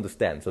for us to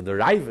understand. So the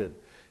Ravid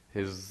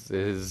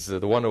is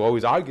the one who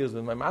always argues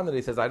with Maimonides.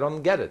 He says, I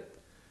don't get it.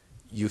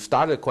 You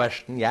start a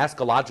question, you ask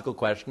a logical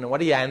question, and what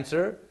do you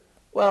answer?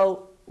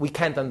 Well, we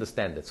can't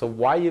understand it. So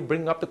why are you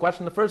bringing up the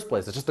question in the first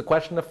place? It's just a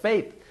question of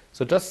faith.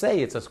 So just say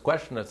it's a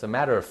question, it's a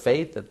matter of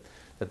faith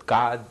that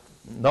God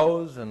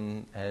knows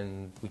and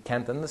we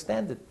can't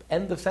understand it.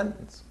 End of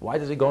sentence. Why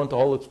does he go into a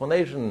whole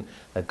explanation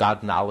that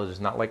God's knowledge is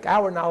not like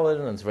our knowledge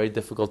and it's very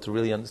difficult to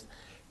really understand?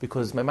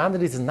 Because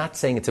Maimonides is not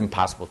saying it's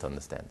impossible to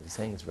understand it. He's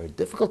saying it's very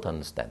difficult to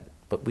understand it.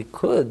 But we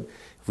could,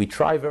 if we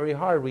try very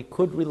hard, we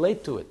could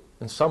relate to it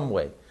in some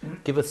way.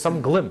 Give us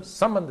some glimpse,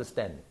 some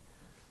understanding.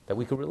 That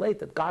we could relate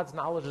that God's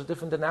knowledge is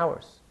different than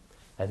ours.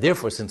 And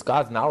therefore, since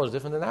God's knowledge is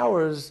different than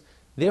ours,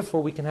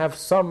 therefore we can have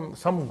some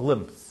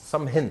glimpse,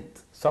 some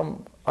hint,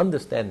 some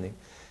understanding.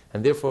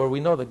 And therefore we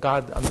know that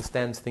God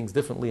understands things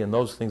differently and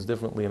knows things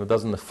differently, and it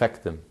doesn't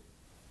affect him.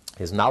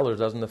 His knowledge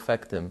doesn't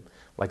affect him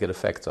like it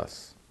affects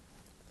us.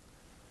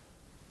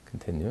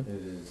 Continue. It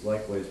is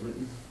likewise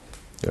written,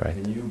 You're right.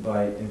 and you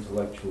by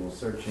intellectual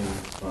searching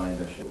find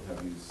that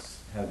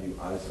have you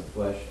eyes of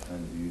flesh,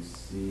 and you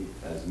see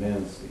as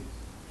man sees.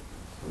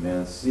 The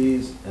man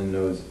sees and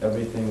knows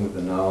everything with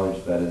the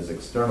knowledge that is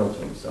external to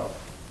himself,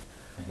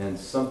 and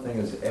hence something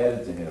is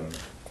added to him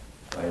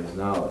by his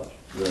knowledge,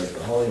 whereas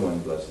the Holy One,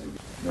 blessed,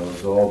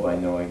 knows all by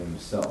knowing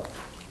himself.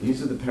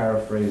 These are the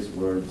paraphrased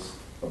words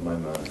of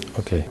Maimonides.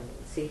 Okay.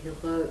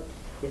 Sihilot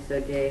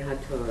Yisodei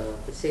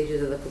HaTorah. The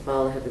sages of the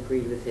Kabbalah have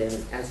agreed with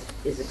him, as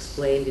is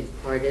explained in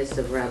Pardes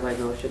of Rabbi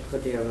Moshe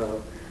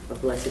Cordero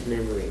of blessed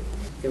memory.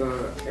 There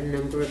are a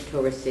number of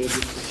Torah sages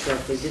who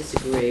sharply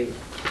disagree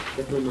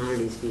with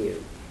Maimonides'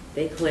 view.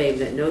 They claim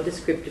that no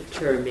descriptive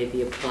term may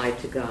be applied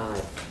to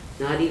God,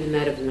 not even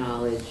that of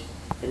knowledge,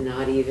 and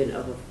not even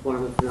of a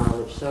form of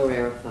knowledge so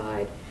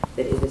rarefied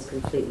that it is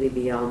completely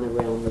beyond the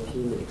realm of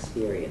human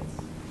experience.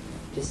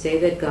 To say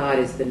that God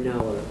is the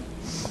knower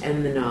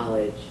and the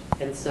knowledge,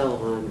 and so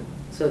on,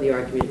 so the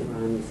argument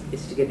runs,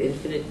 is to give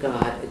infinite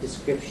God a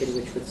description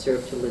which would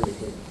serve to limit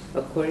him.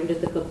 According to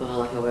the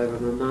Kabbalah, however,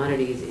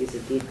 Maimonides is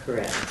indeed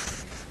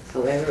correct.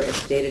 However, as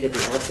stated in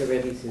the Alter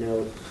Rebbe's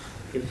note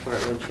in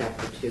Part 1,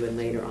 Chapter 2, and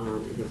later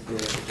on in his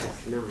note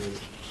in S9,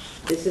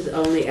 this is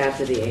only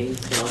after the Ein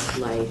Sof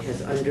light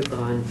has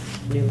undergone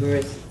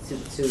numerous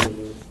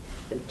tzimtzumim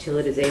until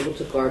it is able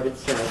to garb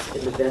itself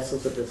in the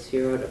vessels of the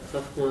Sefirot of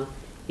Chachma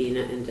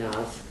Bina and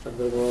Das, of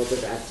the world of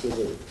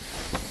Atzilut.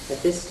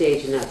 At this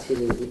stage in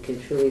Atzilut, we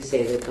can truly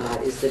say that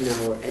God is the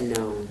knower and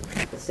known,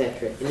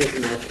 etc.,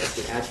 inasmuch as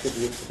the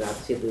attributes of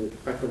Atzilut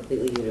are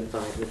completely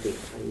unified with the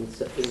Ein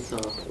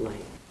Sof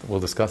light. We'll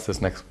discuss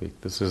this next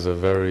week. This is a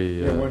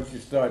very... once you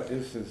start,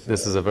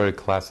 this is a very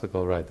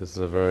classical, right, this is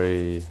a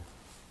very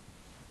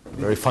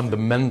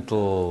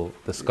fundamental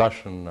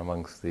discussion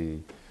amongst the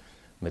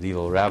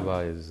medieval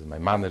rabbis, the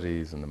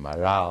Maimonides and the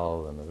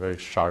Maharal, and a very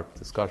sharp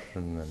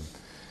discussion,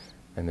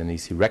 and then he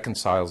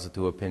reconciles the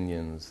two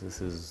opinions. This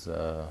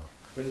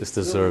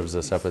deserves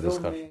a separate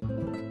discussion.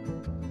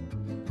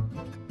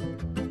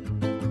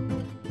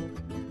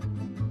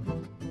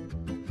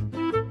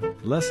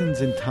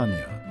 Lessons in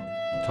Tanya,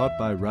 taught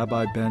by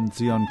Rabbi Ben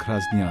Zion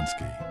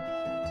Krasniansky.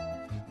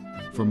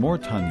 For more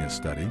Tanya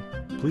study,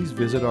 please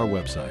visit our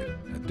website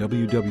at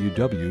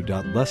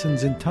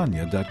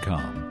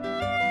www.lessonsintanya.com.